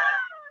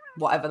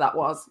 Whatever that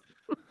was.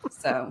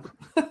 So...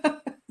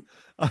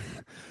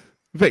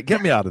 Vic,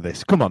 get me out of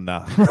this. Come on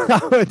now.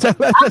 Let's talk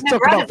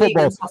about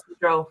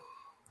football.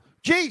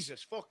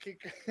 Jesus fucking...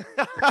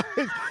 I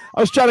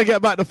was trying to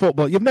get back to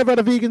football. You've never had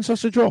a vegan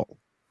sausage roll?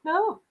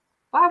 No.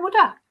 Why would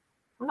I?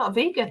 I'm not a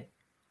vegan.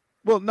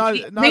 Well,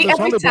 neither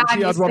Holly, but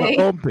she had one at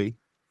Bumpy.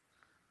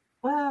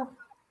 Well...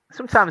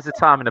 Sometimes the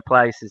time and the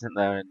place, isn't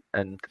there?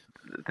 And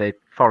the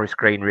Forest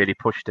Green really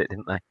pushed it,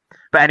 didn't they?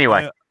 But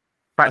anyway,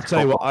 back to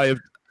tell football. You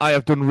what, I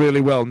have done really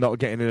well not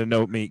getting in a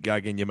no meat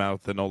gag in your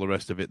mouth and all the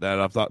rest of it there.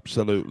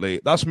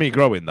 That's me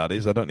growing, that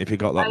is. I don't know if you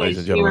got that, ladies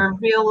and gentlemen.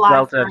 You're a real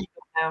life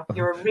now.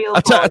 You're a real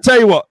I tell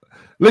you what,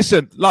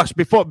 listen, Lash,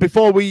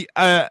 before we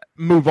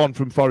move on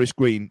from Forest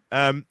Green,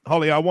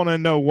 Holly, I want to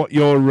know what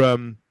your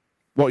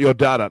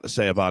dad had to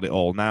say about it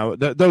all. Now,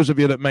 those of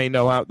you that may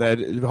know out there,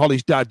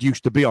 Holly's dad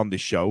used to be on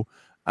this show.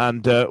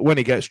 And when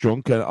he gets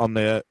drunk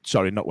when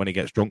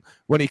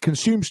he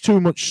consumes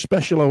too much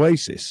Special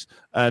Oasis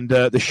and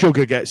the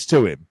sugar gets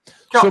to him,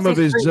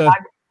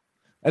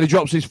 and he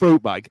drops his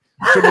fruit bag.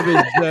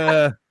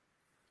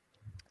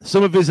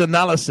 Some of his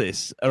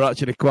analysis are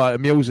actually quite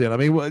amusing. I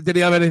mean, did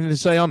he have anything to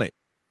say on it?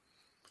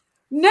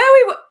 No,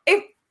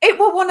 it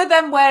was one of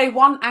them where he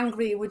wasn't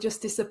angry, he was just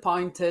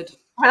disappointed.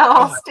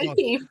 Oh,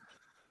 Steve.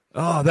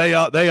 Oh, they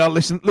are.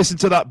 Listen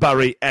to that,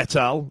 Barry et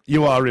al.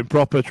 You are in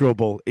proper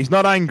trouble. He's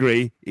not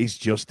angry. He's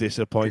just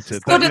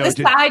disappointed. Stood at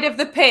the side of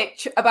the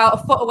pitch, about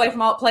a foot away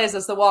from all players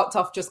as they walked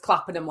off, just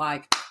clapping them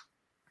like.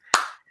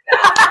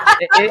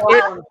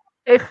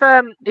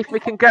 If we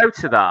can go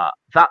to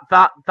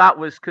that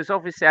was because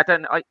obviously I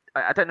don't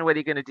know whether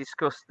you're going to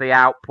discuss the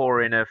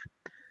outpouring of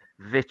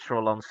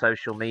vitriol on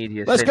social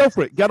media. Let's go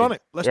for it. Get on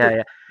it. Let's do it.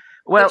 Yeah.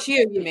 Well, it's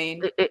you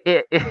mean?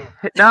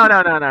 No. I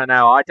don't.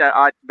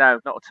 No,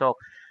 not at all.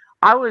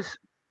 I was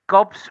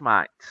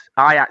gobsmacked.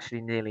 I actually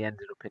nearly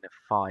ended up in a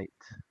fight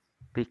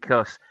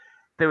because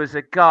there was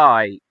a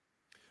guy.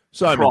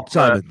 Simon.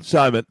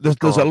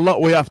 There's a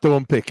lot we have to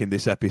unpick in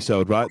this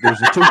episode, right? There's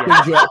the two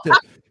things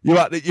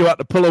you had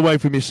to pull away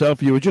from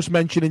yourself. You were just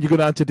mentioning you're going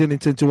down to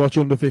Dinnington to watch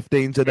under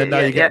 15s, and then now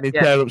you're getting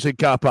in tear-ups in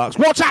car parks.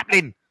 What's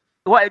happening?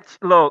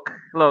 Look.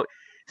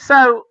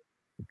 So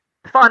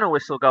the final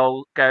whistle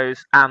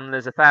goes, and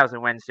there's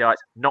 1,000 Wednesdayites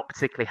not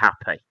particularly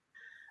happy.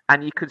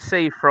 And you could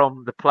see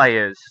from the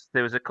players,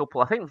 there was a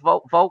couple, I think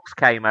Volks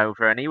came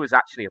over and he was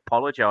actually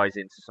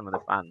apologising to some of the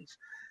fans.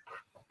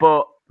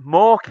 But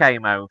Moore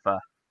came over,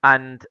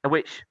 and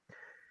which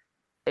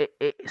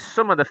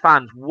some of the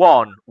fans,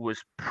 one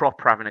was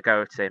proper having a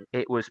go at him.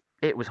 It was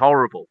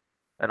horrible.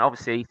 And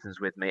obviously Ethan's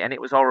with me, and it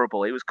was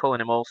horrible. He was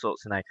calling him all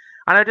sorts of names.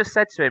 And I just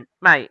said to him,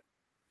 mate,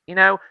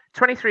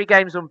 23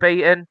 games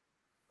unbeaten.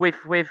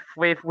 We're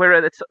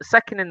at the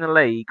second in the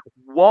league.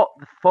 What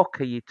the fuck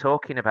are you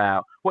talking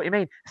about? What do you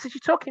mean? I said, you're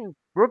talking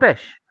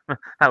rubbish.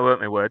 That weren't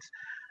my words.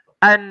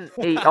 And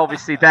he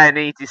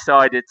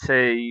decided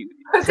to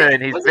turn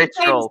his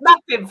vitriol. Was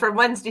it James from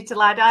Wednesday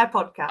Till I Die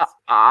podcast?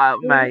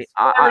 Mate,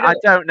 I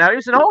don't know. He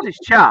was an oldish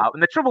chap.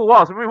 And the trouble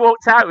was, when we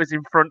walked out, it was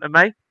in front of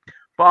me.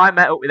 But I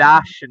met up with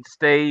Ash and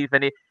Steve,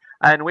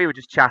 and we were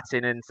just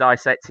chatting and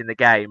dissecting the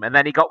game. And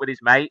then he got with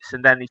his mates,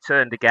 and then he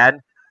turned again.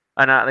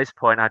 And at this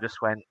point, I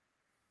just went,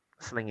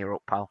 sling your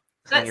up, pal.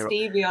 Let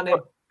Stevie on him.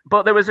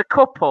 But there was a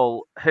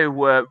couple who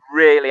were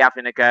really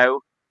having a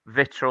go,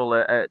 vitriol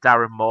at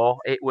Darren Moore.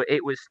 It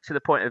was to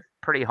the point of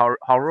pretty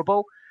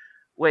horrible,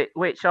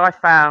 which I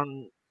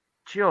found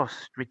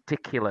just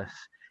ridiculous.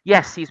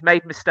 Yes, he's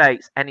made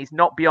mistakes and he's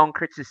not beyond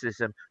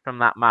criticism from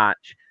that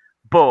match,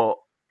 but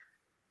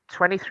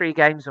 23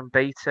 games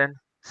unbeaten,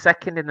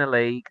 second in the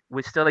league,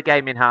 with still a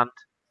game in hand.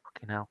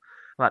 Fucking hell,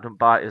 that doesn't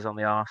bite us on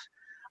the arse.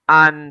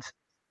 And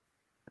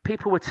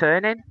people were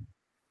turning,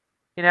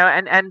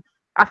 and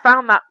I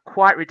found that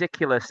quite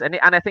ridiculous. And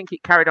I think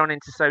it carried on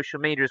into social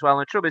media as well.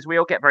 And the trouble is, we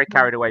all get very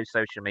carried away with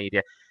social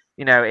media.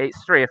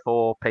 It's 3 or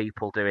 4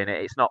 people doing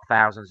it. It's not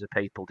thousands of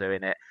people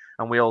doing it.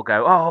 And we all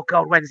go, oh,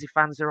 God, Wednesday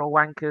fans are all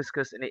wankers.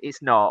 And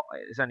it's not.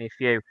 There's only a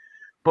few.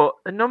 But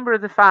the number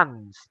of the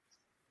fans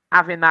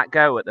having that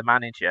go at the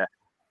manager,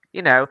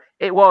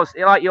 it was,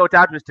 like your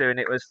dad was doing,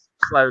 it was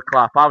slow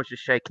clap. I was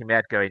just shaking my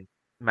head going,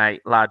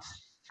 mate, lads,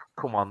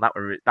 come on,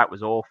 that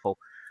was awful.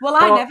 Well,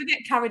 I never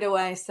get carried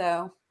away,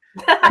 so...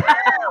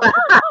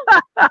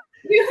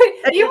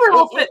 you were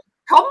off at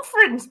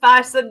conference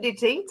by Sunday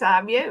tea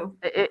time, you.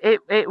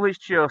 It was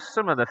just,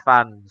 some of the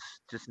fans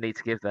just need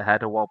to give their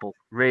head a wobble.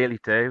 Really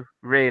do.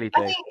 I think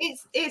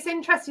it's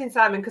interesting,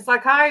 Simon, because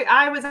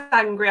I was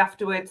angry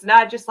afterwards, and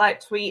I just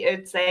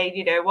tweeted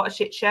saying, what a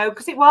shit show,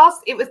 because it was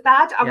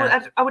bad. I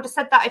would have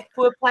said that if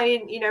we were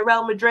playing,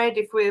 Real Madrid,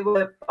 if we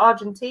were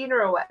Argentina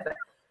or whatever.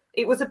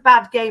 It was a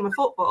bad game of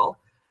football.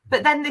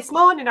 But then this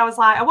morning I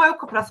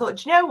woke up and I thought,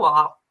 do you know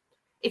what?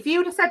 If you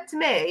would have said to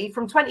me,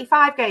 from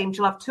 25 games,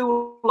 you'll have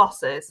 2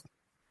 losses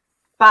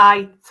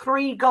by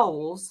 3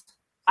 goals,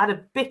 I'd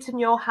have bitten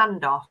your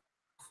hand off.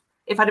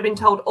 If I'd have been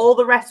told all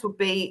the rest would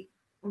be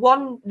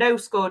 1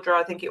 no-score draw,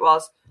 I think it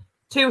was,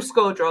 2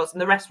 score draws,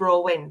 and the rest were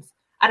all wins,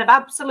 I'd have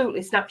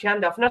absolutely snapped your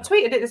hand off. And I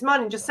tweeted it this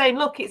morning just saying,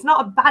 look, it's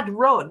not a bad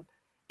run.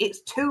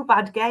 It's 2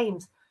 bad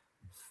games.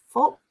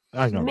 Fuck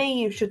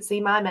me, you should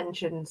see my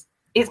mentions.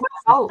 It's my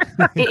fault.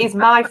 It is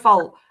my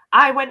fault.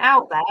 I went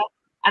out there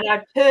and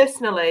I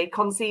personally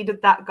conceded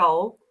that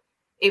goal.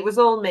 It was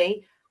all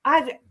me.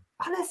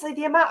 Honestly,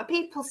 the amount of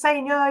people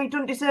saying, you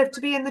don't deserve to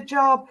be in the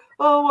job.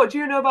 Oh, what do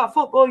you know about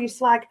football, you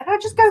slag? And I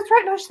just go through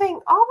it and I just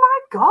think, oh my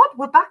God,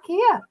 we're back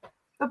here.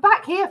 We're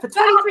back here for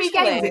 23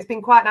 games. It's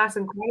been quite nice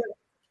and quiet.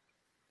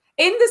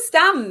 In the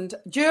stand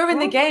during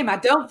the game, I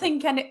don't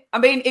think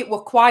it were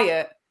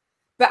quiet.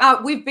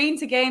 But we've been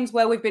to games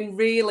where we've been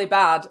really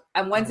bad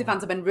and Wednesday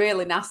fans have been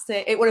really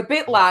nasty. It were a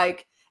bit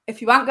like, if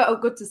you ain't got a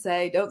good to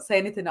say, don't say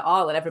anything at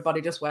all. And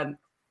everybody just went.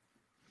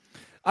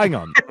 Hang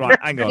on.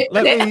 Let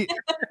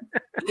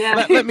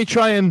me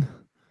try and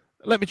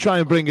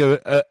bring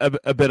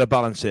a bit of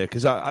balance here,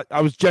 because I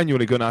was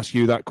genuinely going to ask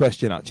you that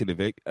question actually,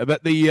 Vic.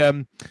 About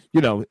the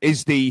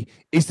is the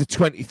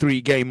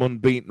 23 game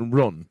unbeaten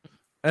run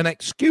an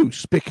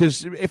excuse?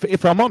 Because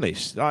if I'm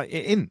honest, it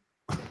isn't.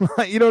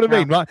 You know what I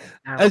mean, right?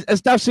 No.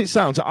 As daft as it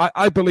sounds,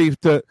 I believe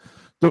that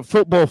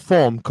football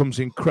form comes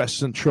in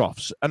crests and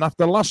troughs, and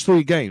after the last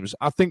 3 games,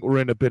 I think we're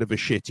in a bit of a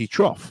shitty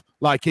trough.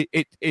 Like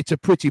it's a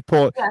pretty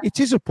poor. Yeah.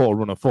 It is a poor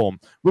run of form.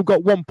 We've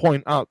got 1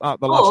 point out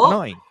the last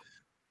 9.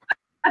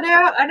 I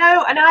know,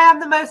 and I am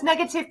the most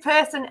negative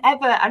person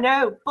ever. I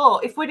know,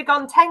 but if we'd have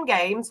gone 10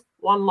 games,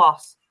 1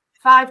 loss,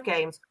 5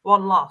 games,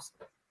 1 loss,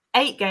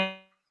 8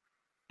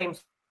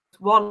 games,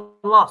 1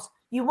 loss,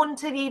 you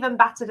wouldn't have even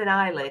batted an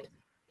eyelid.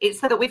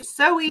 It's that we've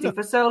so easy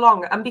for so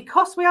long. And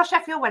because we are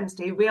Sheffield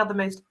Wednesday, we are the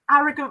most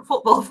arrogant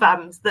football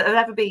fans that have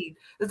ever been.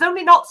 There's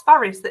only Notts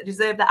Forest that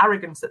deserve that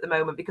arrogance at the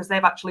moment because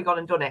they've actually gone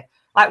and done it.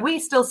 Like, we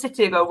still sit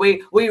here and go,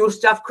 we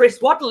used to have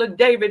Chris Waddle and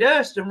David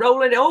Hurst and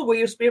rolling it. Oh, we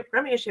used to be a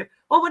Premiership.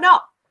 Well, we're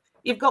not.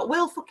 You've got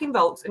Will fucking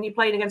Volks and you're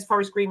playing against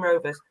Forest Green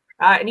Rovers,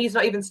 right? And he's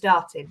not even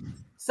starting.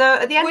 So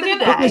at the end of the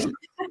day,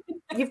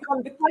 you've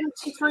gone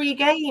 23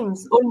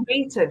 games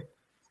unbeaten.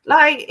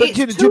 Like, but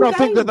do you not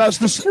think that's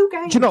do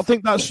you not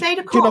think that's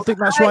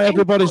why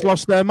everybody's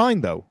lost their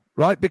mind though,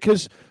 right?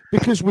 Because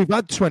we've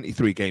had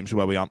 23 games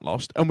where we aren't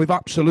lost, and we've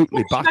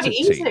absolutely battered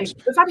teams. We've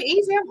had it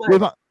easy,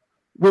 haven't we?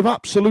 We've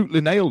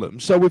absolutely nailed them.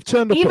 So we've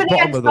turned up at the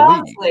bottom of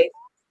the league.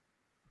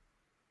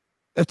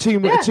 A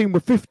team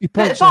with 50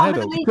 points ahead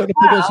of us. We've turned up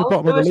against the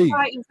bottom of the league.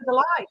 Fighting for the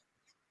life.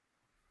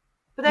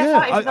 But they're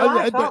fighting for the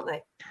life, aren't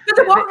they? But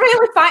they weren't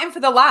really fighting for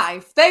the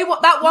life.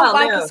 That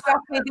wasn't a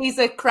scrappy, these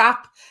are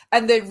crap,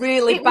 and they're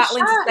really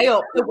battling to stay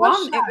up. It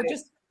was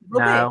just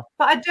rubbish. No.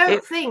 But I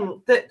don't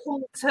think that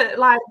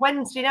to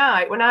Wednesday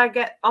night, when I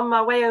get on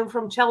my way home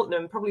from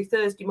Cheltenham, probably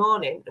Thursday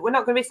morning, we're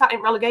not going to be sat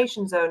in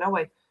relegation zone, are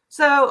we?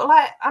 So,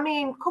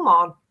 come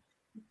on.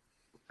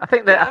 I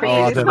think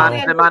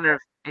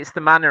it's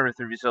the manner of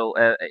the result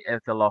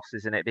of the loss,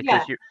 isn't it?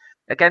 Because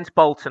against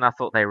Bolton, I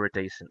thought they were a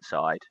decent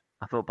side.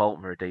 I thought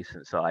Bolton were a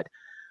decent side.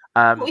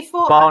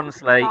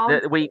 Barnsley,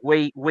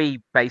 we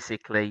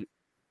basically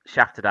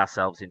shafted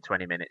ourselves in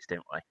 20 minutes,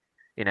 didn't we?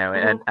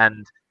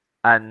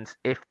 And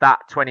if that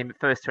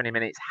first 20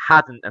 minutes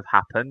hadn't have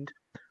happened,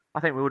 I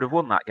think we would have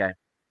won that game,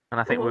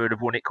 and I think we would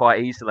have won it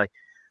quite easily.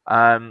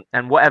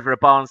 And whatever a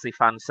Barnsley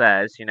fan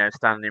says,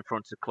 standing in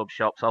front of club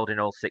shops, holding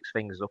all 6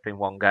 fingers up in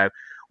one go,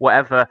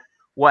 whatever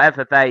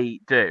whatever they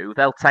do,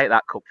 they'll take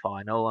that cup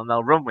final and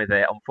they'll run with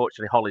it.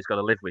 Unfortunately, Holly's got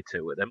to live with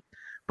two of them.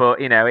 But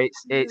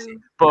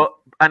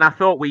and I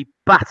thought we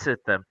battered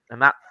them,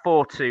 and that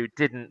 4-2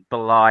 didn't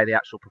belie the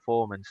actual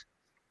performance.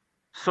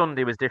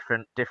 Sunday was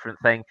different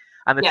thing,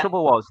 and the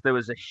trouble was there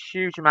was a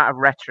huge amount of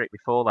rhetoric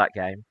before that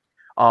game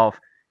of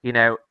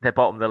they're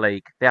bottom of the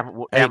league. They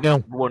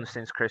haven't won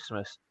since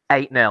Christmas.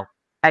 8-0.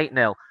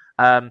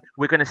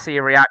 We're going to see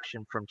a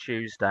reaction from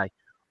Tuesday.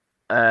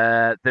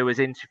 There was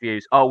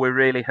interviews. Oh, we're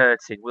really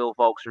hurting. Will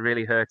Vaulks were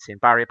really hurting.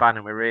 Barry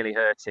Bannon were really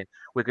hurting.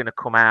 We're going to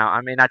come out.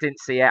 I mean, I didn't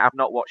see it. I've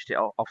not watched it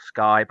off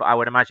Sky, but I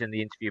would imagine they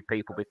interviewed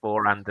people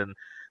beforehand and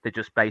they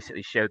just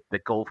basically showed the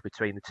gulf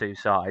between the two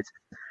sides.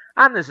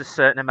 And there's a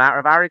certain amount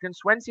of arrogance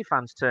Wednesday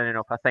fans turning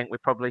up. I think we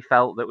probably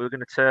felt that we were going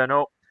to turn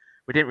up.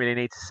 We didn't really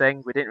need to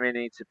sing. We didn't really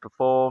need to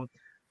perform.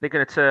 They're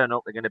going to turn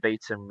up. They're going to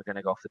beat them. We're going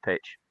to go off the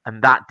pitch.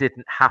 And that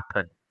didn't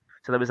happen.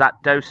 So there was that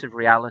dose of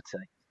reality.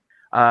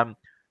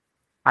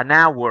 I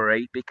now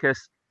worry because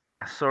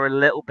I saw a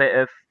little bit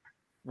of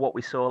what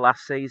we saw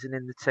last season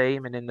in the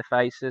team and in the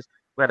faces.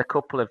 We had a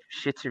couple of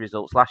shitty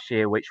results last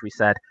year, which we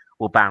said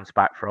we'll bounce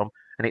back from.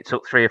 And it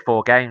took 3 or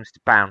 4 games to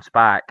bounce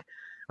back.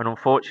 And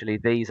unfortunately,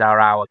 these are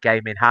our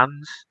game in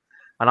hands.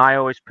 And I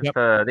always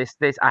prefer this.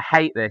 I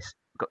hate this.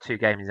 We've got 2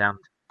 games in hand.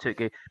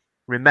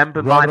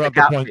 Remember, mind the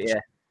gap year.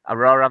 I'd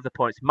rather have the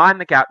points. Mind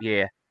the gap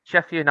year.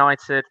 Sheffield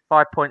United,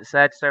 5 points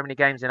ahead, so many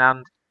games in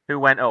hand. Who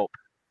went up?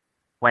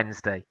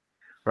 Wednesday.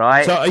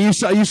 Right. So are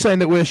you saying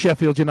that we're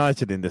Sheffield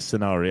United in this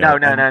scenario? No.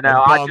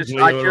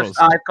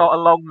 I've got a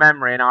long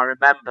memory and I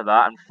remember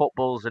that. And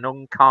football's an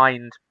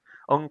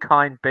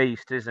unkind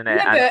beast, isn't it?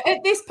 Yeah, but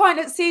at this point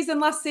at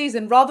last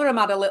season, Rotherham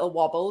had a little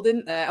wobble,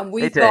 didn't they? And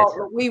we thought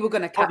that we were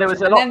going to catch them.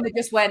 And then they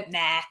just went,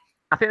 nah.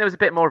 I think there was a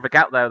bit more of a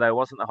gap though,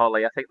 wasn't there,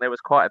 Holly? I think there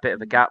was quite a bit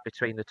of a gap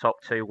between the top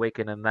 2,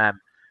 Wigan and them,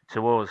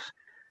 to us.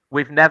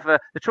 The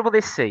trouble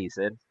this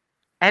season,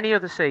 any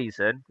other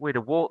season, we'd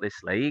have walked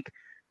this league.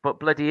 But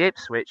bloody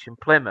Ipswich and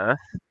Plymouth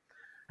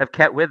have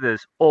kept with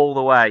us all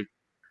the way.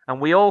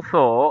 And we all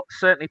thought,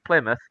 certainly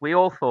Plymouth,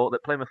 that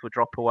Plymouth would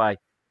drop away.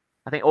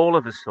 I think all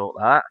of us thought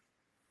that.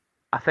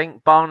 I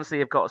think Barnsley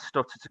have got a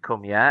stutter to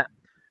come yet.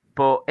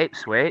 But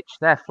Ipswich,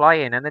 they're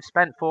flying and they've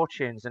spent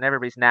fortunes. And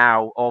everybody's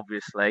now,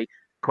 obviously,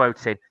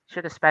 quoting,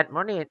 should have spent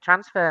money in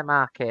transfer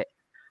market.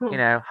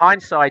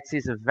 Hindsight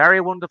is a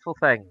very wonderful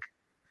thing.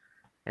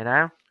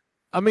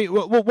 I mean,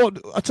 what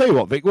I tell you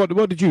what, Vic.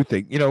 What did you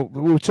think? We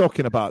were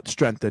talking about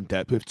strength and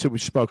depth. We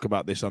spoke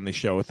about this on this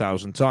show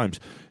 1,000 times.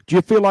 Do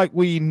you feel like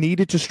we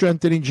needed to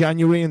strengthen in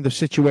January in the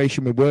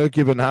situation we were,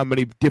 given how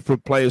many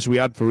different players we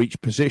had for each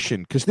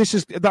position? Because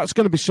that's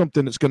going to be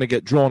something that's going to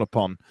get drawn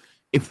upon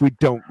if we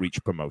don't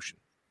reach promotion.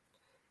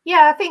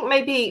 Yeah, I think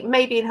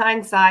maybe in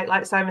hindsight,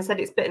 like Simon said,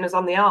 it's bitten us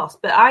on the arse.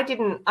 But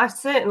I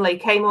certainly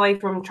came away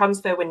from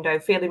transfer window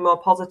feeling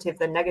more positive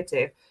than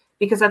negative,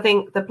 because I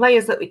think the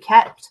players that we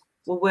kept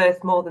were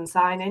worth more than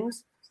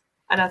signings.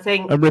 And I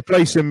think... And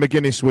replacing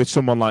McGuinness with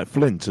someone like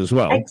Flint as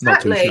well.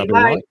 Exactly.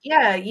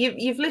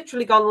 You've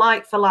literally gone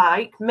like for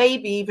like,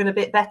 maybe even a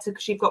bit better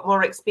because you've got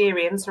more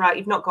experience, right?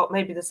 You've not got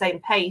maybe the same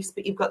pace,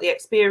 but you've got the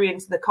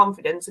experience and the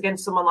confidence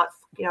against someone like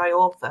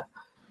Iorfa.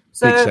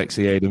 So, big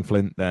sexy Aidan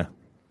Flint there.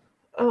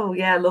 Oh,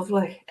 yeah,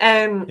 lovely.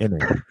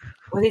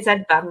 With his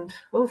headband.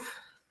 Oof.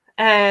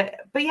 But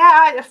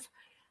yeah,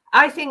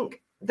 I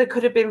think there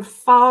could have been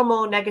far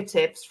more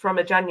negatives from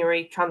a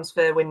January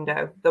transfer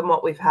window than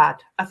what we've had.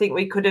 I think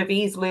we could have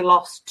easily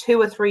lost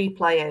 2 or 3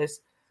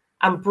 players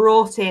and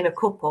brought in a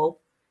couple.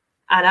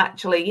 And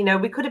actually,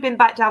 we could have been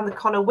back down the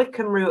Connor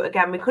Wickham route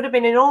again. We could have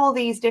been in all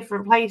these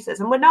different places.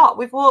 And we're not.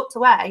 We've walked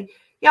away.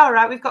 Yeah, all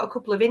right, we've got a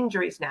couple of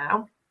injuries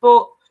now.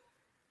 But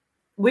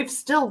we've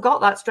still got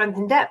that strength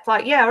and depth.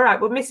 Like, yeah, all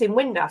right, we're missing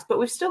Windass, but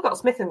we've still got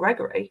Smith and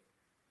Gregory.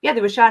 Yeah,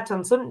 they were shite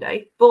on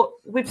Sunday, but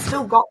we've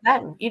still got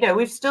them.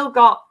 We've still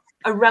got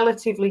a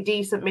relatively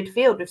decent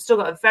midfield. We've still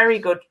got a very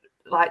good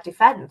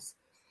defence.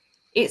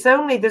 There's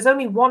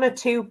only 1 or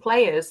 2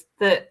 players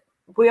that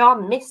we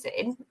are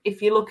missing.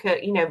 If you look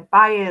at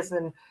Byers,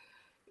 and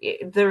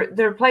there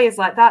are players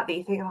like that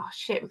you think, oh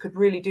shit, we could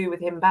really do with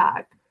him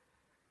back.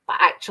 But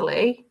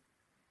actually,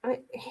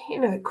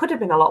 it could have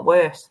been a lot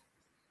worse.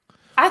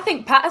 I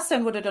think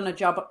Patterson would have done a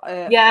job.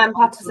 And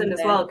Patterson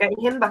as well.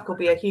 Getting him back will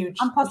be a huge,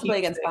 and possibly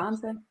huge against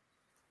Barnsley.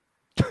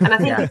 And I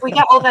think if we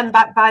get all them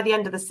back by the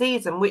end of the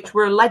season, which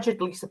we're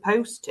allegedly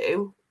supposed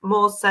to,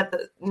 Moore said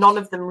that none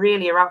of them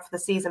really are out for the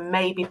season,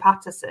 maybe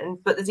Patterson,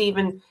 but there's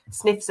even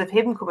sniffs of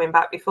him coming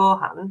back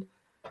beforehand.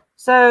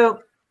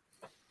 So,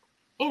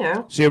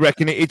 So you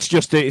reckon it's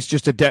just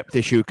a depth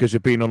issue because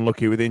we've been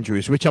unlucky with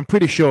injuries, which I'm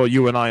pretty sure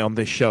you and I on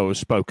this show have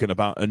spoken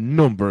about a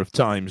number of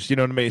times. You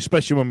know what I mean?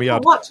 Especially when we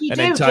had an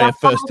entire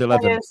first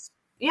 11. Do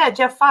you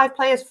have 5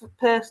 players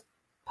per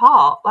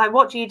part? Like,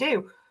 what do you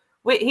do?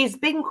 He's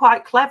been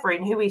quite clever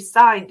in who he's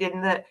signed,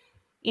 in that,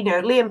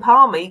 Liam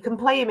Palmer, you can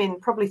play him in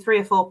probably 3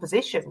 or 4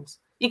 positions.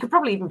 You could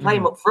probably even play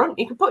him up front.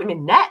 You could put him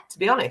in net, to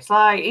be honest.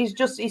 Like, he's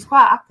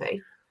quite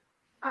happy.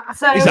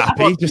 He's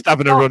happy, just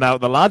having a run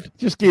out the lad.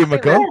 Just give him a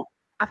go.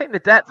 I think the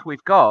depth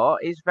we've got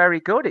is very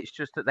good. It's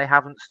just that they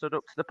haven't stood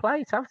up to the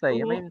plate, have they?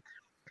 Mm-hmm. I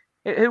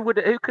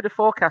mean, who could have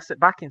forecast that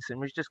Backinson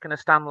was just going to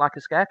stand like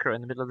a scarecrow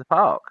in the middle of the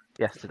park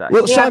yesterday?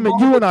 Well, Simon,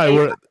 you and I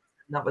were.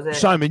 That was it.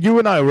 Simon, you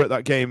and I were at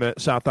that game at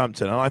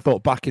Southampton, and I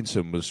thought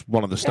Backinson was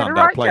one of the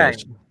standout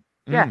players.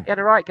 Yeah, he had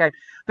a right game.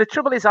 The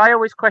trouble is, I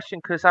always question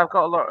because I've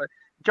got a lot.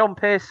 Nigel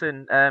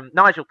Pearson,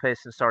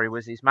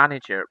 was his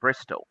manager at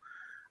Bristol,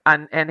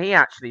 and he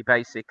actually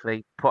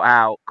basically put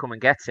out "come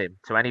and get him"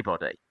 to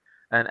anybody,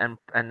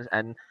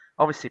 and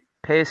obviously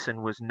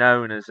Pearson was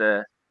known as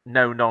a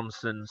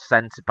no-nonsense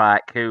centre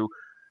back who,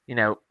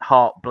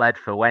 heart bled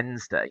for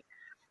Wednesday,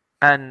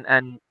 and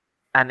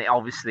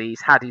obviously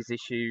he's had his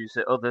issues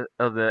at other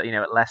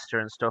at Leicester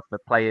and stuff, the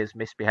players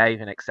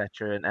misbehaving,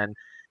 etc., and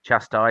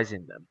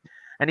chastising them.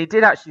 And he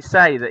did actually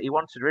say that he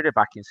wanted rid of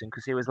Backinson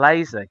because he was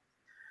lazy.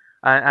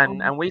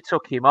 And we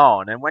took him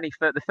on. And when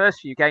the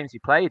first few games he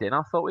played in,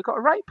 I thought we got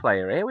a right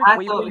player here. We have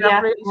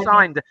really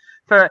signed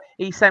for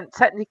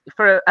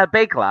a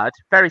big lad,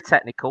 very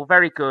technical,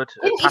 very good.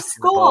 Didn't he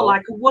score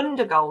like a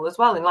wonder goal as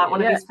well in like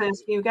one of his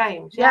first few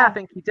games? Yeah, I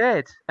think he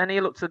did. And he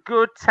looked a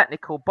good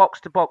technical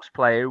box-to-box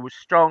player who was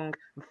strong,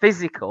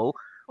 physical,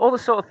 all the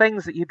sort of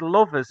things that you'd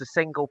love as a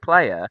single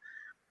player.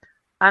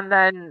 And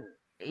then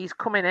he's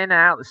coming in and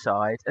out the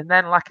side, and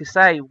then, like I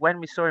say, when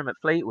we saw him at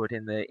Fleetwood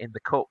in the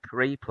cup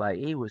replay,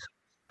 he was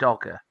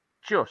dogger,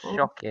 just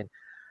shocking.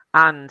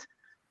 And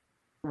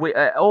we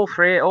all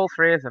three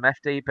of them,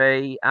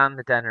 FDB and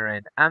the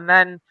Dennerin, and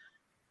then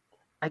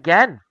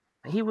again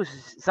he was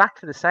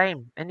exactly the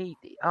same. And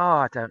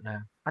I don't know.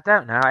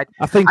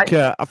 I think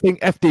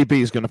FDB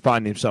is going to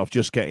find himself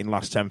just getting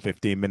last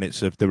 10-15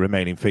 minutes of the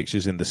remaining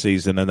fixtures in the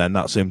season, and then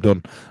that's him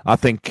done. I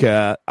think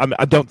I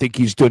don't think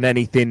he's done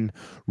anything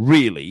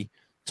really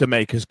to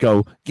make us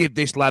go, give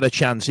this lad a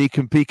chance. He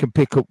can pick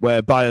up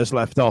where Byers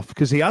left off,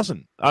 because he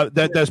hasn't.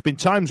 There's been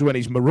times when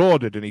he's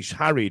marauded and he's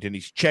harried and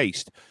he's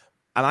chased,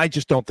 and I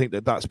just don't think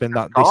that's been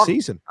this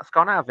season. That's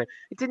gone out of him.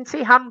 Didn't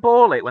he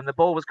handball it when the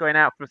ball was going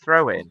out for a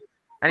throw-in?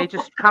 And he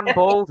just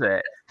handballed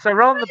it. So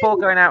rather than the ball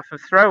going out for a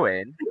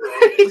throw-in,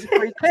 it was a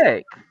free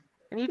kick.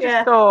 And you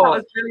just thought, that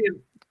was brilliant.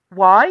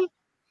 Why?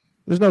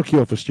 There's no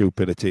cure for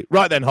stupidity.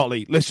 Right then,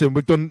 Holly, listen,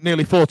 we've done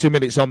nearly 40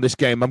 minutes on this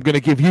game. I'm going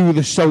to give you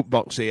the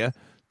soapbox here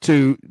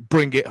to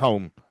bring it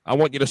home. I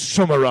want you to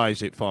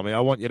summarise it for me. I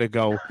want you to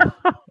go,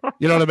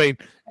 you know what I mean?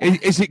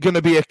 Is it going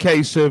to be a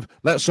case of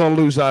let's all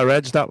lose our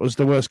heads, that was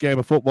the worst game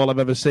of football I've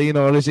ever seen,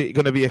 or is it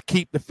going to be a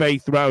keep the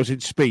faith rousing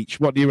speech?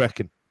 What do you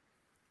reckon?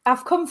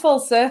 I've come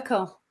full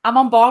circle. I'm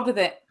on board with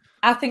it.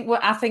 I think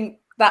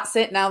that's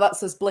it now.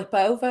 That's us blip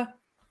over.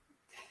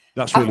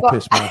 That's really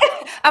pissed me off.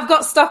 I've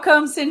got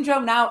Stockholm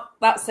syndrome now.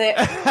 That's it.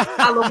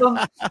 I love them.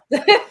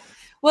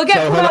 We'll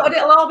get promoted.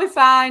 It'll all be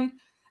fine.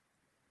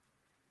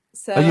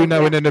 So, are you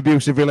now in an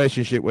abusive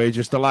relationship where you're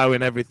just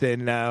allowing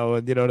everything now,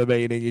 and you know what I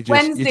mean? And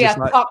Wednesday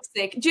are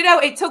toxic. Do you know,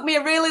 it took me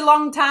a really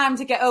long time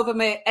to get over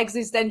my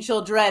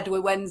existential dread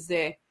with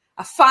Wednesday.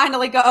 I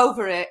finally got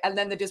over it, and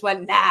then they just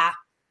went, nah,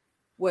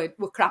 we're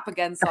crap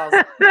against us.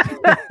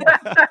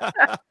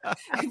 I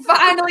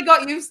finally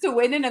got used to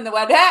winning, and they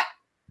went,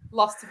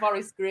 lost to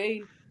Forest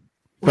Green.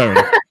 Fair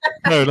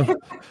enough.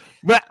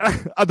 Well,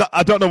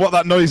 I don't know what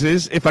that noise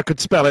is. If I could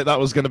spell it, that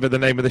was going to be the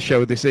name of the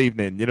show this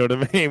evening. You know what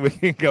I mean? We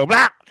can go,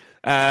 blah!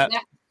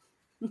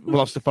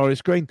 Lost to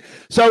Forest Green.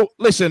 So,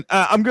 listen,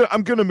 I'm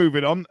going to move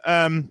it on.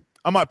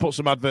 I might put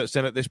some adverts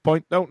in at this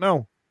point. Don't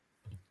know.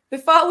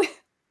 Before we...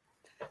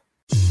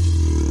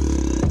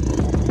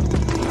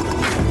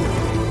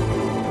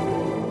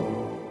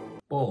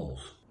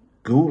 Balls.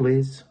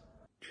 Ghoulies.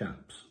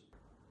 Chaps.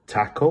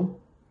 Tackle.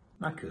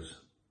 Knackers.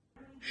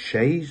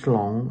 Chaise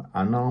longue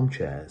and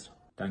armchairs.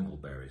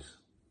 Dangleberries.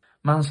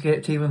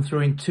 Manscaped even threw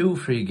in 2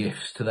 free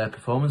gifts to their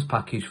Performance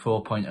Package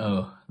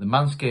 4.0, the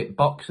Manscaped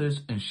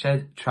Boxers and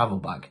Shed Travel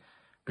Bag.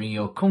 Bring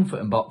your comfort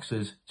and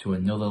boxers to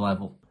another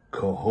level.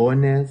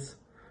 Cojones.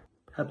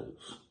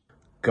 Pebbles.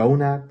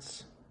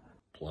 Gonads.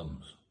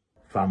 Plums.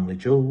 Family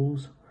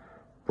jewels.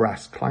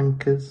 Brass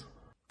clankers.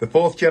 The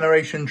 4th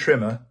generation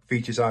trimmer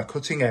features our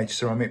cutting-edge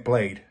ceramic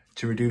blade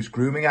to reduce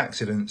grooming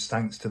accidents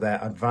thanks to their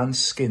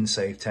advanced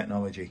skin-safe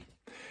technology.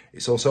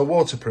 It's also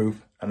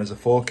waterproof and has a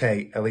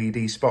 4K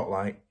LED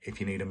spotlight if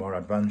you need a more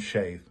advanced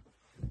shave.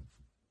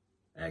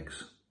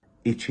 Eggs.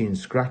 Itchy and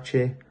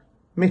Scratchy.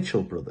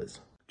 Mitchell Brothers.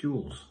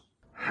 Jewels.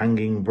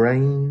 Hanging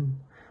Brain.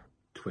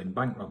 Twin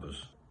Bank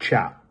Robbers.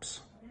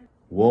 Chaps.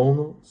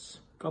 Walnuts.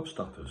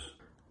 Gobstoppers.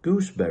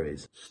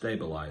 Gooseberries.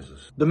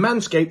 Stabilizers. The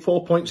Manscaped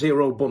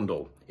 4.0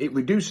 bundle. It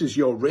reduces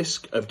your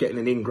risk of getting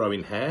an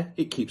ingrowing hair,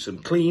 it keeps them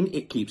clean,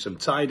 it keeps them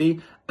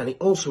tidy, and it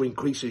also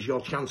increases your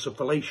chance of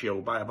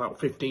fellatio by about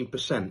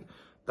 15%.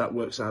 That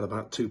works out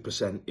about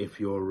 2%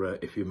 if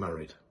you're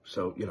married.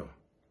 So, you know.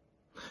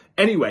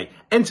 Anyway,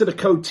 enter the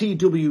code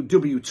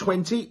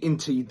TWW20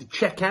 into the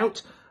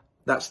checkout.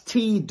 That's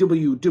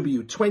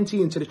TWW20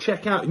 into the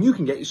checkout, and you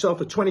can get yourself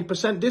a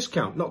 20%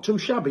 discount. Not too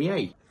shabby,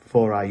 eh?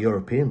 For our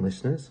European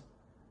listeners,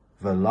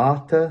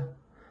 Velata,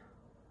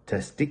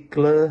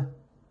 Testicular.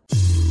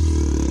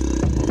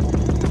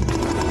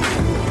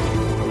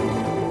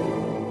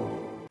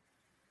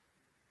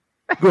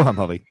 Go on,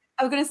 Holly.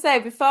 I was going to say,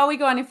 before we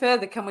go any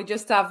further, can we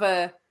just have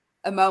a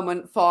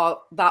moment for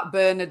that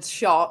Bernard's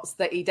shorts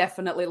that he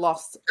definitely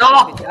lost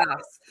his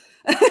ass?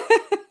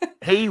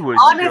 He was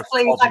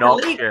honestly, he's like a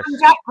leap from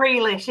Jack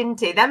Grealish, isn't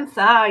he? Them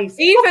thighs.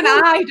 Even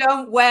I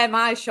don't wear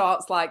my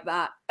shorts like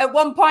that. At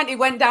one point, he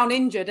went down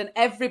injured, and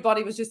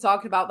everybody was just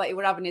talking about that he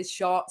were having his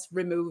shorts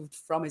removed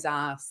from his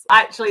ass.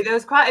 Actually, there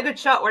was quite a good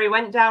shot where he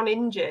went down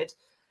injured,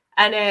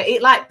 and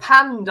it like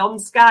panned on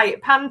Sky.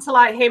 It panned to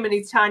like him and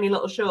his tiny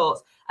little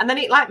shorts, and then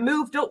it like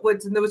moved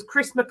upwards, and there was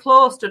Chris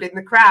McClure stood in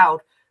the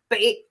crowd. But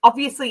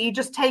obviously, you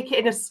just take it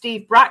in as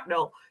Steve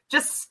Bracknell,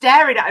 just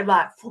staring at him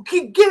like,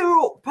 fucking get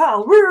up,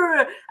 pal.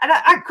 And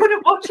I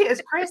couldn't watch it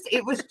as Chris.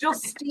 It was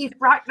just Steve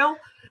Bracknell.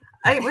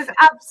 It was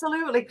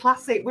absolutely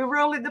classic. We were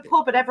all in the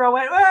pub and everyone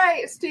went, hey,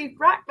 it's Steve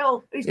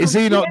Bracknell. Is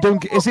he not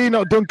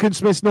Duncan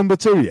Smith's number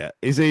 2 yet?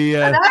 Is he?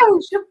 I know,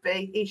 he should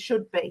be. He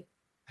should be.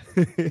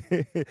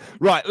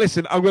 Right,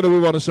 listen, I'm going to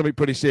move on to something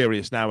pretty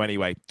serious now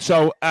anyway.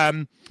 So,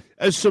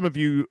 as some of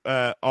you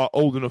are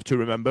old enough to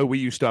remember, we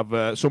used to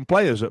have some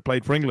players that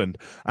played for England.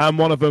 And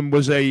one of them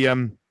was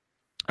a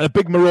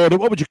big marauder,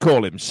 what would you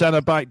call him?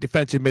 Centre-back,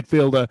 defensive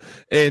midfielder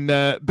in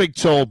big,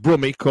 tall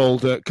Brummie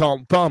called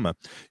Carlton Palmer.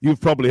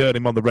 You've probably heard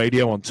him on the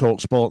radio, on Talk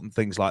Sport and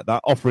things like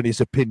that, offering his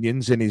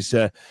opinions in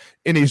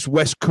his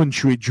West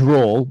Country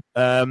drawl.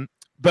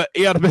 But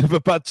he had a bit of a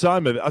bad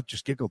time of it. I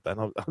just giggled then.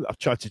 I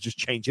tried to just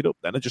change it up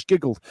then. I just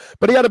giggled.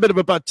 But he had a bit of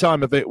a bad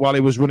time of it while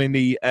he was running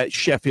the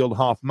Sheffield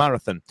half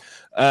marathon.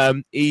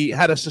 He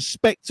had a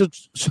suspected,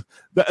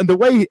 and the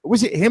way,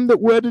 was it him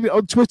that worded it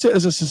on Twitter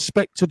as a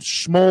suspected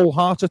small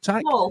heart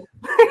attack?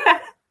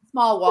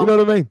 Small one. You know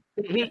what I mean?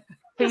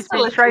 He's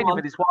been training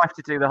with his wife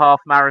to do the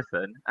half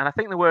marathon. And I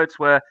think the words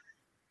were,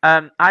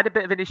 I had a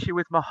bit of an issue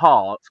with my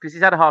heart because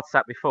he's had a heart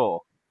attack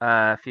before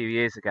a few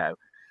years ago.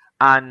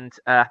 And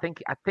I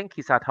think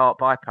he's had heart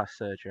bypass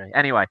surgery.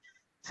 Anyway,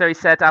 so he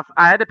said,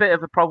 I had a bit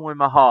of a problem with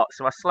my heart,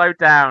 so I slowed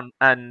down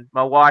and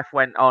my wife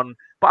went on,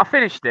 but I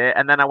finished it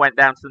and then I went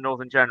down to the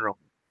Northern General.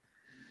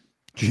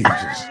 Jesus.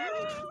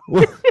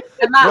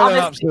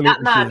 That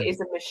man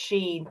is a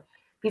machine.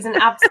 He's an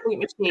absolute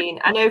machine.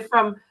 I know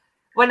from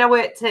when I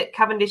worked at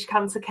Cavendish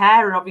Cancer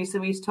Care, and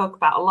obviously we used to talk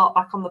about a lot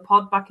back on the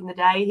pod back in the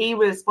day, he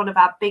was one of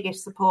our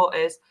biggest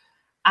supporters,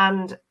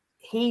 and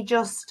he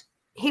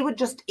would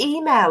just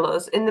email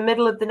us in the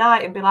middle of the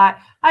night and be like,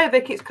 hi,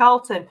 Vic, it's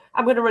Carlton.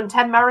 I'm going to run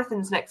 10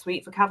 marathons next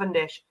week for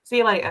Cavendish. See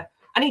you later.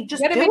 And he'd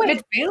just do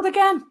it. Midfield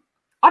again.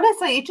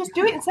 Honestly, he'd just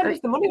do it and send us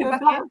the money.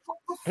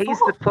 He's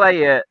the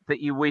player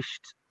that you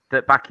wished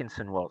that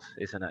Backinson was,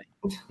 isn't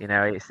he? You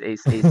know, he's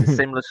a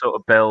similar sort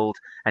of build,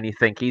 and you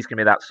think he's going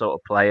to be that sort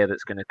of player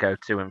that's going to go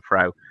to and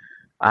fro.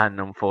 And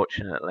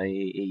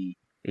unfortunately,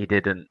 he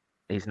didn't.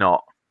 He's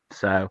not.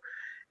 So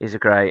he's a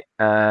great...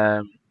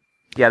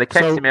 Yeah, they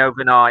kept him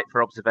overnight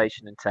for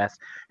observation and tests.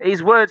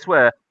 His words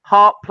were,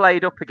 heart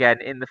played up again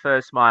in the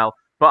first mile,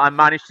 but I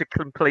managed to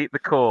complete the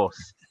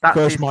course. That's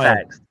first his mile.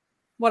 text.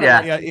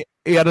 Yeah,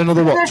 he had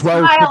another, 12 to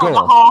go?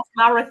 A half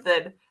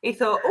marathon. He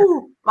thought,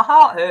 oh, my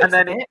heart hurts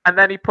and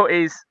then he put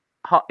his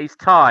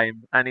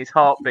time and his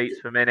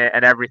heartbeats per minute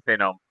and everything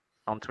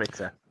on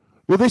Twitter.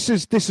 Well, this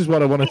is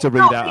what I wanted to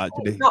read out,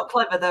 actually. It's not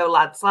clever, though,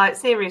 lads. Like,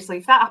 seriously,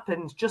 if that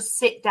happens, just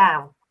sit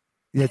down.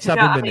 Yeah, it's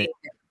happened a minute.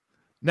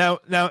 Now,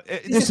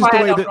 this is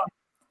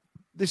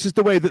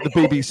the way that the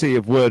BBC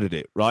have worded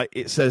it, right?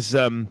 It says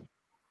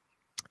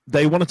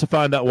they wanted to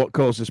find out what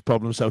caused this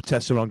problem, so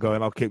tests are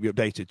ongoing. I'll keep you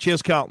updated.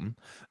 Cheers, Carlton.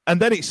 And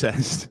then it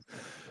says,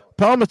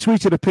 Palmer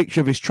tweeted a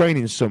picture of his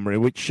training summary,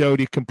 which showed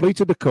he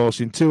completed the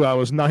course in 2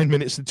 hours, 9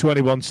 minutes and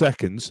 21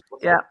 seconds.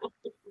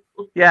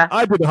 Yeah.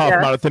 I did a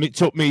half marathon. It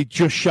took me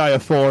just shy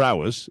of 4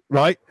 hours,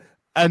 right?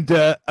 And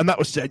that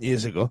was 10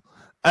 years ago.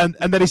 And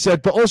then he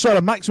said, but also had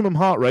a maximum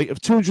heart rate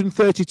of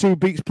 232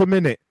 beats per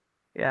minute.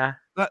 Yeah.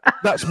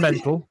 That's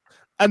mental.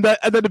 And then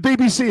the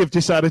BBC have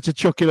decided to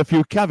chuck in a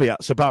few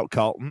caveats about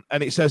Carlton.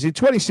 And it says, in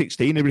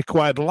 2016, he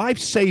required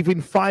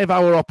life-saving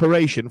 5-hour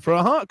operation for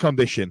a heart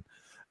condition.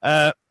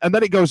 And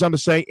then it goes on to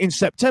say, in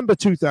September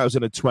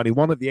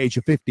 2021, at the age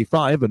of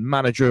 55 and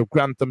manager of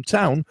Grantham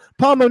Town,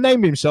 Palmer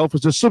named himself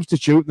as a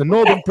substitute in the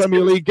Northern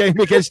Premier League game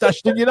against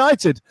Ashton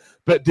United,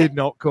 but did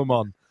not come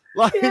on.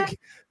 And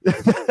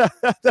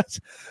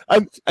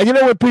you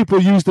know when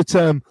people use the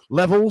term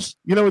levels,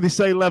 you know when they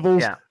say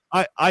levels,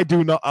 I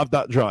do not have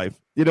that drive.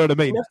 You know what I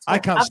mean? I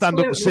can't stand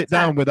up and sit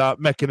down without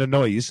making a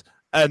noise.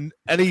 And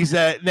he's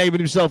naming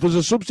himself as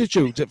a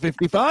substitute at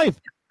 55.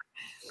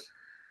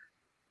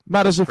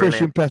 Mad as a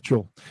fish in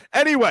petrol.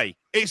 Anyway,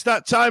 it's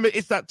that time.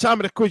 It's that time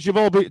of the quiz you've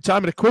all been.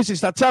 Time of the quiz.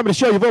 It's that time of the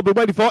show you've all been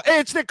waiting for.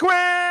 It's the quiz.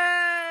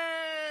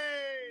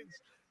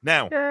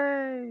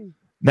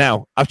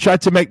 Now, I've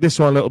tried to make this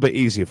one a little bit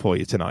easier for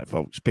you tonight,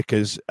 folks,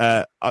 because,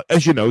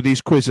 as you know,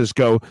 these quizzes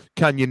go,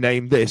 can you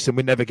name this? And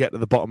we never get to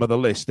the bottom of the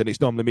list. And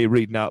it's normally me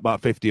reading out about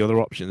 50 other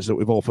options that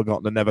we've all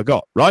forgotten and never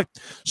got, right?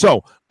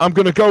 So I'm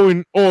going to go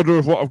in order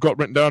of what I've got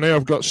written down here.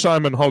 I've got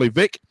Simon, Holly,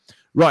 Vic.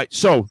 Right,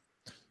 so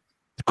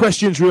the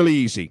question's really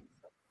easy.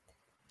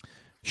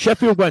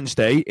 Sheffield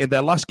Wednesday, in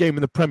their last game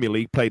in the Premier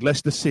League, played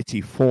Leicester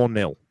City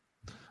 4-0.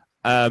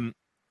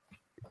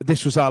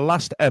 This was our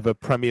last ever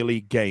Premier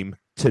League game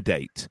to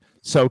date.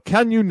 So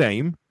can you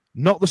name,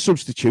 not the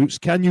substitutes,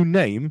 can you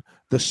name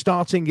the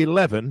starting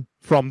 11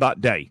 from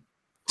that day?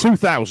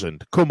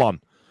 2000. Come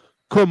on.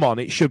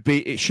 It should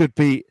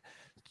be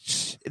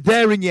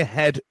there in your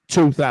head,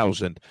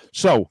 2000.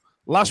 So,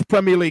 last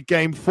Premier League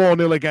game,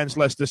 4-0 against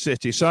Leicester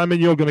City. Simon,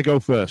 you're going to go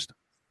first.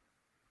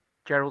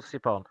 Gerald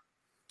Sibon.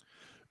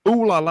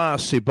 Ooh la la,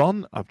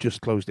 Sibon. I've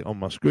just closed it on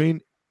my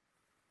screen.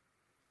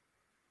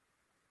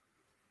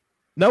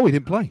 No, he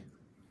didn't play.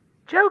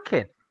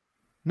 Joking.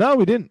 No,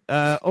 he didn't.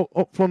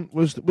 Up front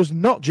was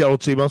not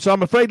Gerald Sibon. So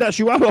I'm afraid that's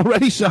you have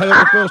already, Si, on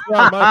the first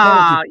round. My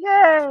apologies.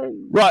 Yay!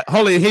 Right,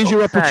 Holly, here's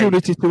your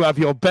opportunity to have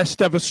your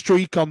best ever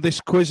streak on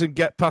this quiz and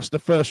get past the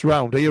first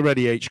round. Are you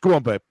ready, H? Go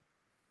on, babe.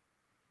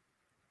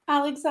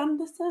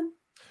 Alexanderson.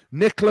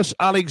 Nicholas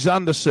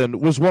Alexanderson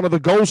was one of the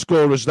goal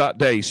scorers that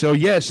day. So,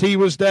 yes, he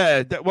was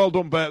there. Well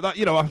done, babe. I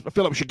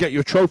feel like we should get you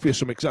a trophy or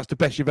something because that's the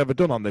best you've ever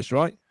done on this,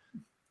 right?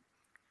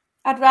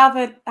 I'd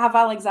rather have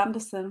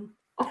Alexanderson.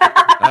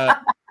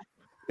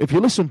 If you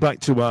listen back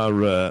to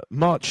our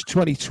March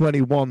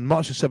 2021,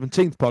 March the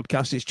 17th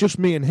podcast, it's just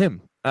me and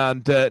him.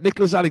 And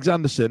Nicholas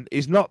Alexanderson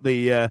is not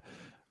the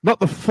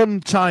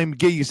fun time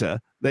geezer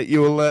that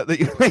you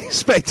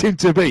expect him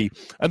to be.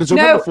 And there's a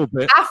wonderful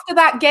bit. After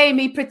that game,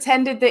 he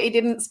pretended that he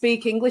didn't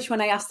speak English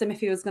when I asked him if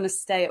he was going to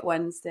stay at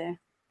Wednesday.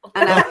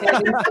 And I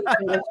heard him speak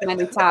English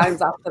many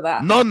times after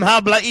that. Non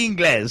habla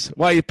inglés.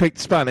 Why you picked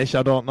Spanish,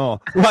 I don't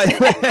know.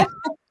 Right.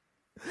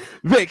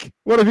 Vic,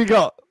 what have you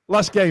got?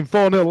 Last game,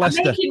 4-0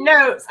 Leicester.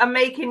 I'm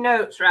making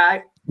notes,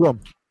 right? Go on.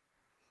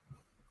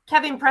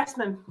 Kevin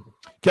Pressman.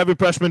 Kevin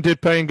Pressman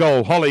did play in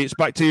goal. Holly, it's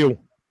back to you.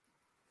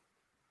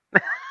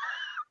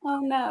 Oh,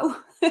 no.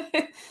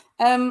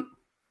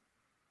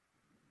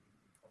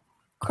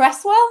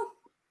 Cresswell?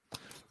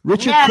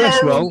 Richard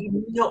Cresswell.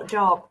 Nut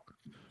job.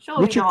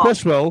 Surely Richard not.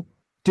 Cresswell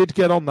did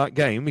get on that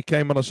game. He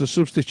came on as a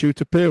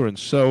substitute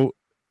appearance. So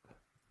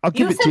I'll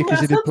give it to you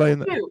because he did play in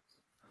that.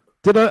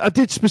 I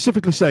did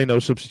specifically say no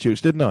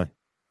substitutes, didn't I?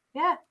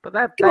 Yeah. But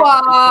that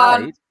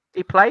on.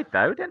 He played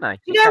though, didn't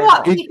he? You know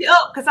what? Keep it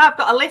up because I've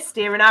got a list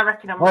here and I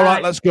reckon I'm All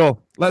right, let's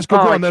go. Let's go.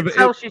 Oh, Go on, you can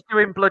tell she's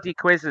doing bloody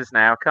quizzes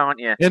now, can't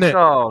you? In it.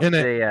 Oh, In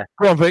it. dear.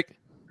 Go on, Vic.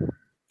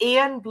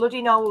 Ian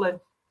Bloody Nolan.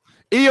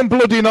 Ian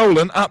Bloody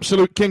Nolan,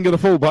 absolute king of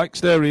the fullbacks.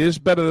 There he is,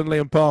 better than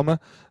Liam Palmer.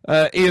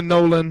 Ian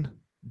Nolan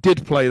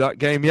did play that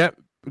game, yeah.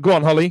 Go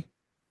on, Holly.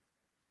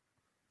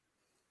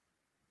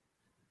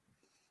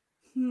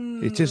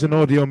 It is an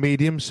audio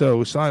medium,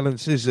 so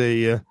silence is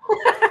a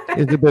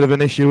bit of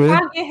an issue here.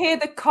 Can't you hear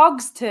the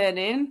cogs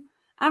turning?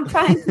 I'm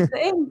trying to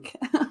think.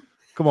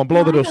 Come on,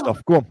 blow the dust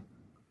off. Go on.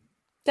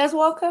 Des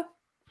Walker?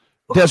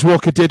 Des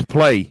Walker did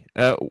play.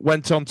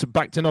 Went on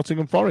back to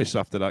Nottingham Forest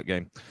after that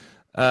game.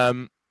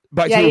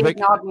 Back to you, he Vic.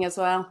 ignored me as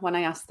well when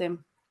I asked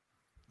him.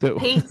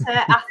 Peter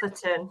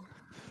Atherton.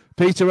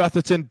 Peter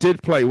Atherton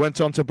did play.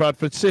 Went on to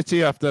Bradford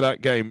City after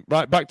that game.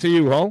 Right, back to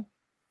you, Hall.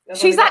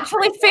 She's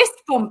actually fist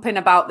bumping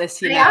about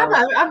this, you know.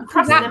 Yeah, I'm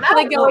crossing them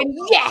actually out. going,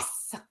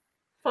 yes.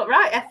 But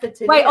right,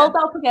 Atherton. Wait, yeah. hold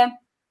up again.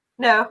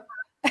 No.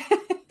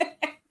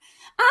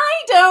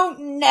 I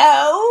don't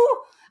know.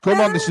 Come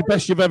on, this is the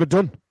best you've ever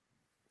done.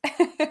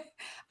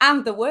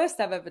 And the worst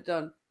I've ever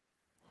done.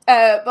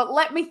 But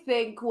let me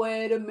think.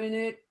 Wait a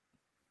minute.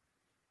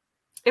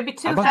 It'd be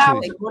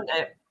 2000, wouldn't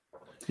it?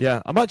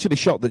 Yeah, I'm actually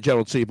shocked that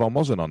Gerald Seaborn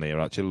wasn't on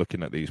here, actually,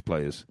 looking at these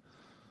players.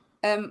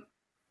 He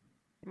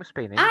must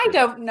be I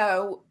don't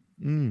know.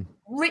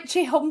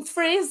 Richie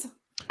Humphries.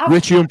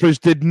 Richie Humphries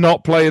did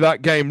not play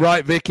that game.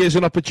 Right, Vic, here's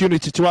an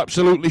opportunity to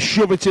absolutely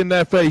shove it in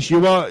their face.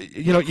 You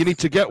need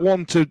to get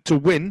one to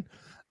win,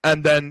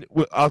 and then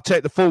I'll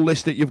take the full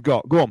list that you've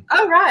got. Go on.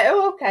 Oh, right.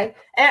 Oh, okay.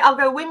 I'll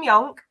go Wim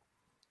Jonk.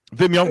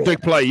 Wim Jonk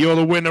did play. You're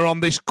the winner on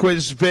this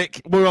quiz, Vic.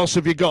 What else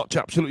have you got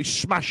to absolutely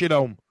smash it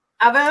home?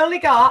 I've only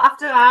got,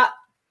 after that,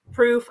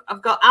 proof.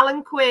 I've got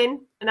Alan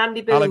Quinn and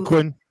Andy Booth. Alan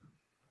Quinn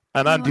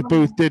and Andy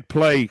Booth did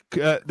play.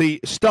 The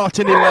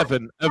starting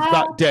 11 of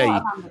that day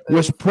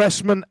was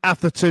Pressman,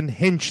 Atherton,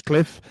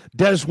 Hinchcliffe,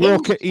 Des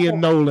Walker, Ian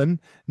Nolan,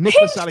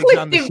 Nicholas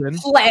Alexanderson. Didn't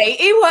play.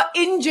 He was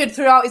injured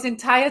throughout his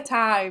entire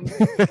time.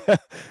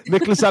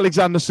 Nicholas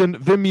Alexanderson,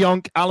 Wim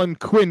Jonk, Alan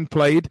Quinn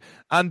played,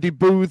 Andy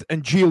Booth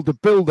and Gilles de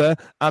Bilder,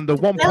 and the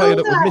one player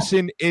that was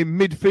missing in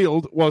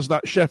midfield was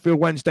that Sheffield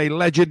Wednesday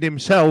legend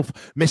himself,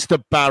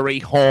 Mr. Barry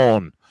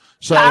Horn.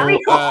 So, Barry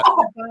Horn.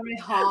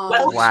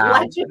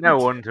 Wow, no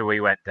wonder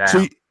we went down.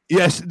 So,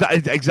 yes,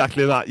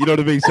 exactly that. You know what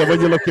I mean? So when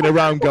you're looking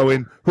around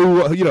going,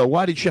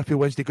 why did Sheffield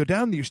Wednesday go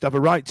down? They used to have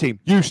a right team.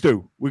 Used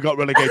to. We got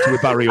relegated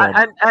with Barry on.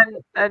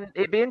 And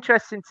it'd be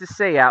interesting to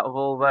see out of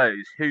all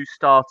those who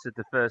started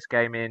the first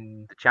game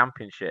in the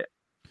Championship.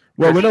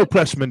 Well, we know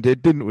Pressman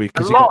did, didn't we?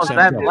 A lot of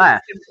them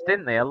left,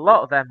 didn't they? A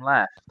lot of them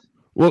left.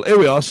 Well, here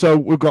we are. So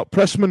we've got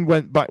Pressman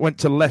went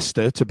to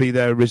Leicester to be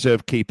their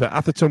reserve keeper.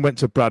 Atherton went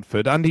to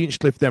Bradford. Andy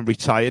Hinchcliffe then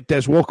retired.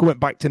 Des Walker went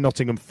back to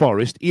Nottingham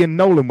Forest. Ian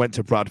Nolan went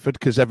to Bradford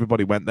because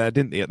everybody went there,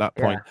 didn't he, at that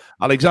point?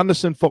 Yeah.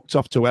 Alexanderson fucked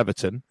off to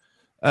Everton.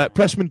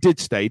 Pressman did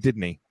stay,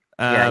 didn't he?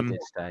 Yeah, he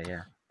did stay,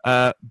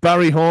 yeah.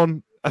 Barry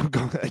Horn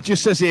It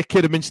just says here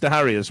Kidderminster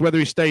Harriers, whether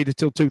he stayed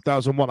until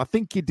 2001. I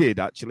think he did,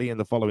 actually, in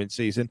the following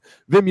season.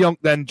 Wim Jonk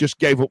then just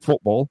gave up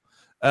football.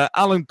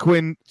 Alan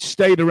Quinn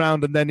stayed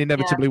around and then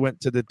inevitably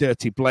went to the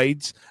Dirty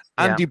Blades.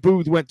 Andy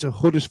Booth went to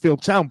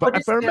Huddersfield Town. But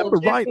if I remember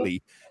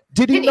rightly,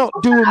 did he not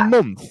do a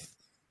month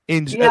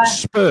at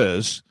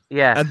Spurs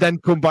and then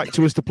come back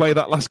to us to play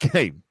that last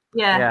game?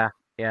 Yeah,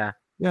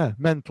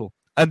 mental.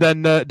 And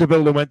then De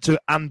Wilde went to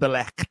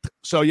Anderlecht.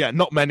 So,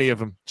 not many of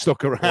them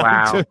stuck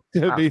around,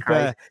 to be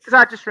fair. Because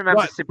I just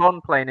remember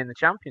Sibon playing in the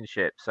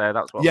Championship, so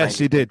that's what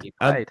he did.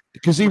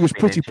 Because he was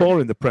pretty poor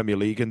in the Premier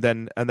League and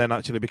then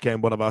actually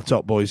became one of our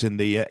top boys in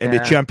the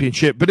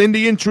Championship. But in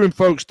the interim,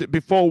 folks,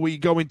 before we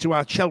go into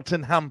our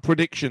Cheltenham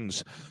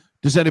predictions,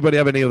 does anybody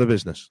have any other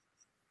business?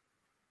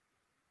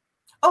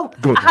 Oh,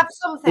 good. I have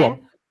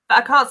something, but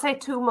I can't say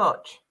too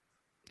much.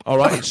 All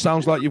right, it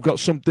sounds like you've got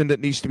something that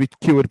needs to be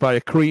cured by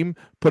a cream.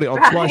 Put it on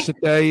twice a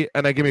day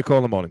and then give me a call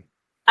in the morning.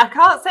 I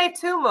can't say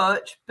too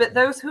much, but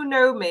those who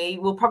know me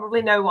will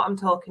probably know what I'm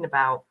talking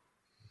about.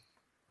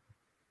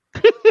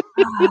 I'm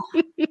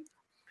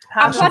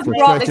glad you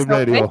brought this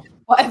up,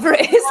 whatever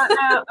it is.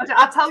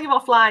 I'll tell you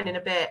offline in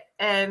a bit.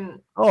 I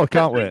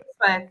can't wait.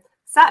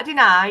 Saturday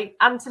night,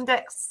 Anton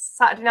Deck's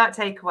Saturday Night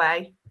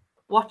Takeaway.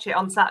 Watch it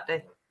on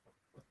Saturday.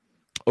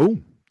 Oh.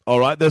 All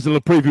right, there's a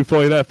little preview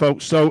for you there,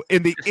 folks. So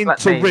in the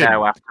interim, let me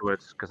know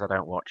afterwards because I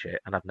don't watch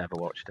it and I've never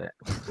watched it.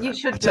 You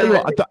should. I tell you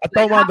what, I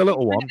don't mind the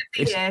little one.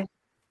 It's the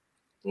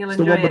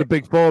one with the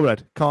big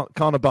forehead.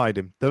 Can't abide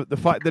him. The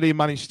fact that he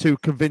managed to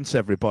convince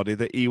everybody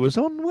that he was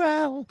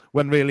unwell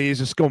when really he's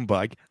a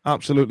scumbag.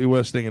 Absolutely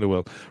worst thing in the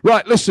world.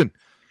 Right, listen,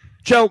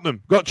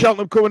 Cheltenham. Got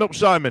Cheltenham coming up,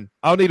 Simon.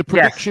 I'll need a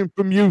prediction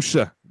from you,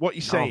 sir. What are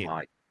you saying? Oh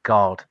my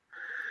God.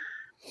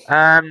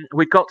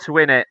 We've got to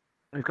win it.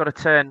 We've got to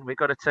turn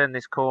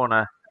this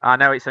corner. I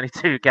know it's only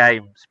 2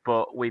 games,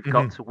 but we've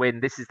got to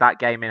win. This is that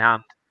game in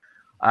hand.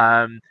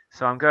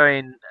 So I'm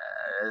going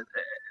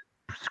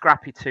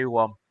scrappy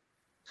 2-1.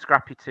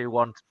 Scrappy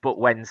 2-1, but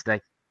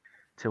Wednesday.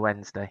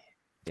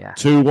 Yeah.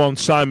 2-1,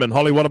 Simon.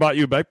 Holly, what about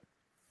you, babe?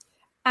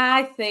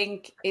 I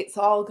think it's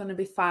all going to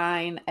be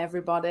fine,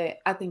 everybody.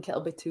 I think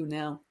it'll be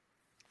 2-0.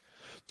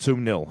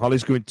 2-0.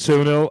 Holly's going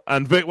 2-0.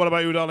 And Vic, what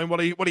about you, darling? What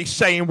are you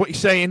saying? What are you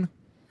saying?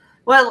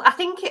 Well, I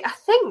think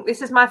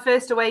this is my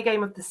first away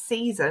game of the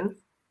season.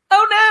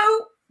 Oh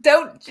no!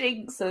 Don't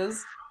jinx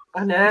us.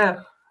 I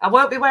know. I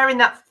won't be wearing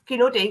that fucking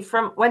hoodie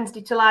from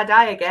Wednesday till I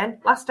die again.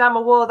 Last time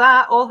I wore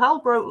that, all hell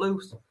broke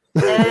loose.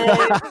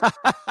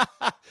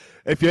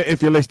 If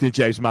you're listening,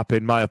 James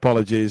Mappin, my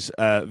apologies.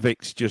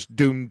 Vic's just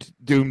doomed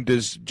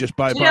us just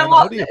by buying a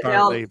hoodie.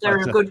 Apparently, they're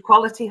a good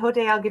quality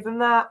hoodie. I'll give them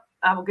that.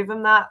 I will give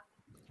them that.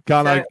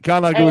 Can't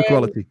argue with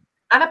quality.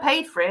 And I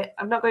paid for it.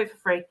 I'm not going for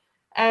free.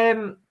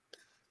 I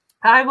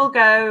will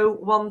go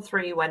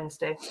 1-3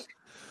 Wednesday.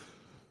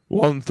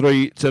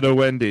 1-3 to the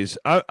Wendy's.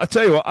 I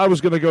tell you what, I was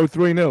going to go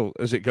 3-0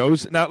 as it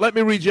goes. Now, let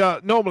me read you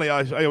out. Normally,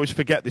 I always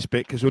forget this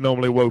bit because we're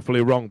normally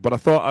woefully wrong, but I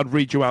thought I'd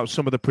read you out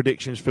some of the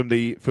predictions from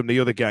the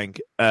other gang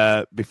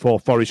before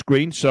Forest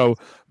Green. So,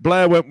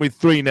 Blair went with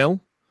 3-0.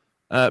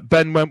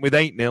 Ben went with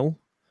 8-0.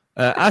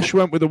 Ash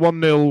went with a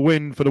 1-0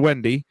 win for the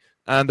Wendy,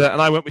 and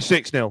I went with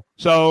 6-0.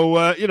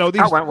 So, these...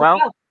 That went well.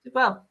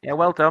 Well. Yeah,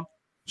 well done.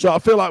 So I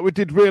feel like we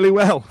did really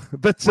well.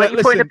 But were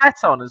you putting a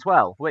bet on as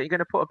well? Were you going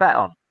to put a bet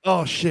on?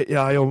 Oh, shit,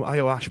 yeah, I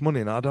owe Ash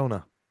money now, don't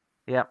I?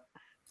 Yeah.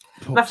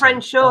 My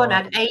friend Sean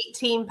had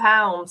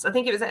 £18. I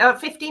think it was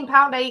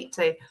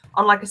 £15.80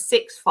 on like a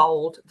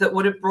 6-fold that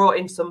would have brought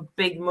in some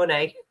big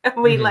money.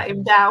 And we let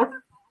him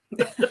down.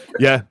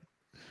 Yeah.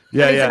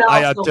 I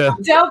had.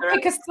 Don't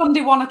pick a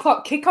Sunday 1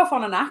 o'clock kickoff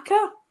on an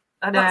acca.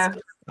 I know.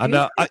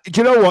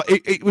 Do you know what?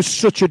 It was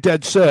such a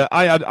dead cert.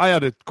 I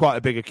had quite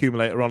a big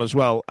accumulator on as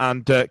well,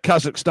 and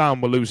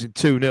Kazakhstan were losing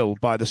 2-0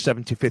 by the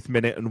 75th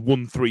minute and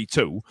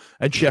 1-3-2,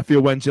 and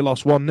Sheffield Wednesday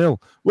lost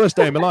 1-0. Worst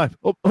day of my life.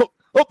 Up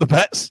the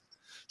bets.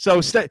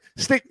 So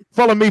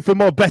follow me for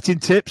more betting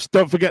tips.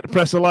 Don't forget to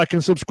press the like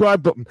and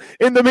subscribe button.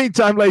 In the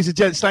meantime, ladies and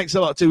gents, thanks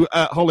a lot to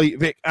Holly,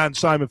 Vic, and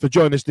Simon for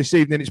joining us this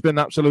evening. It's been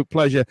an absolute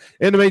pleasure.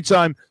 In the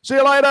meantime, see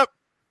you later.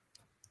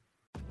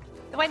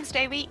 The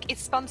Wednesday week is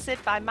sponsored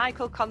by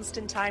Michael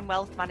Constantine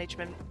Wealth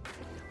Management.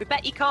 We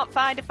bet you can't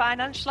find a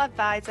financial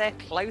advisor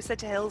closer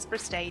to Hillsborough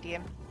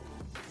Stadium.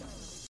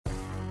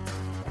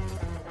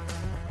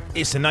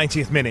 It's the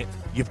 90th minute.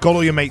 You've got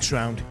all your mates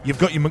round. You've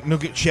got your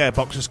McNugget share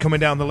boxes coming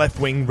down the left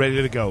wing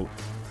ready to go.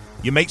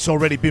 Your mate's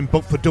already been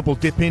booked for double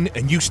dipping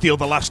and you steal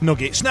the last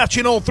nugget,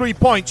 snatching all 3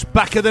 points.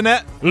 Back of the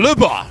net, Le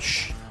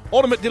Bosch.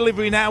 Automatic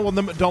delivery now on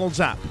the McDonald's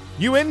app.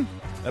 You in?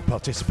 At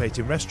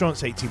participating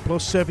restaurants, 18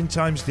 plus, serving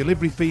times,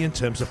 delivery fee and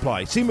terms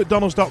apply. See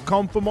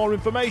mcdonalds.com for more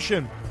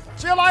information.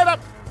 See you later.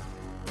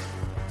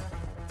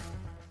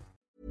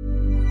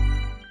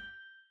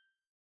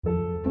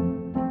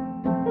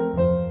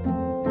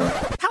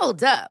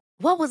 Hold up.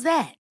 What was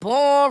that?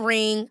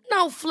 Boring.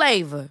 No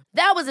flavor.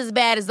 That was as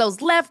bad as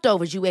those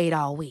leftovers you ate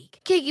all week.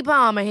 Keke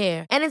Palmer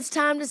here, and it's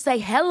time to say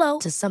hello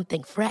to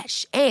something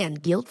fresh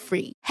and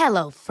guilt-free.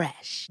 Hello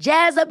Fresh.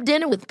 Jazz up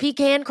dinner with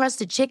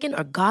pecan-crusted chicken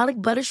or garlic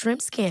butter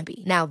shrimp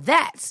scampi. Now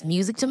that's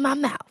music to my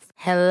mouth.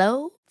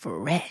 Hello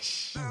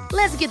Fresh.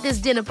 Let's get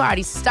this dinner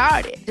party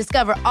started.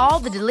 Discover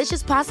all the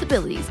delicious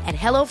possibilities at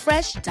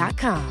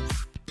hellofresh.com.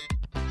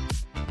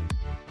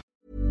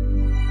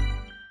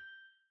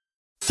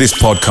 This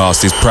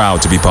podcast is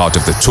proud to be part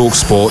of the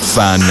TalkSport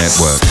Fan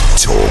Network.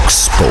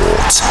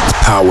 TalkSport.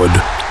 Powered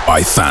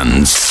by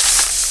fans.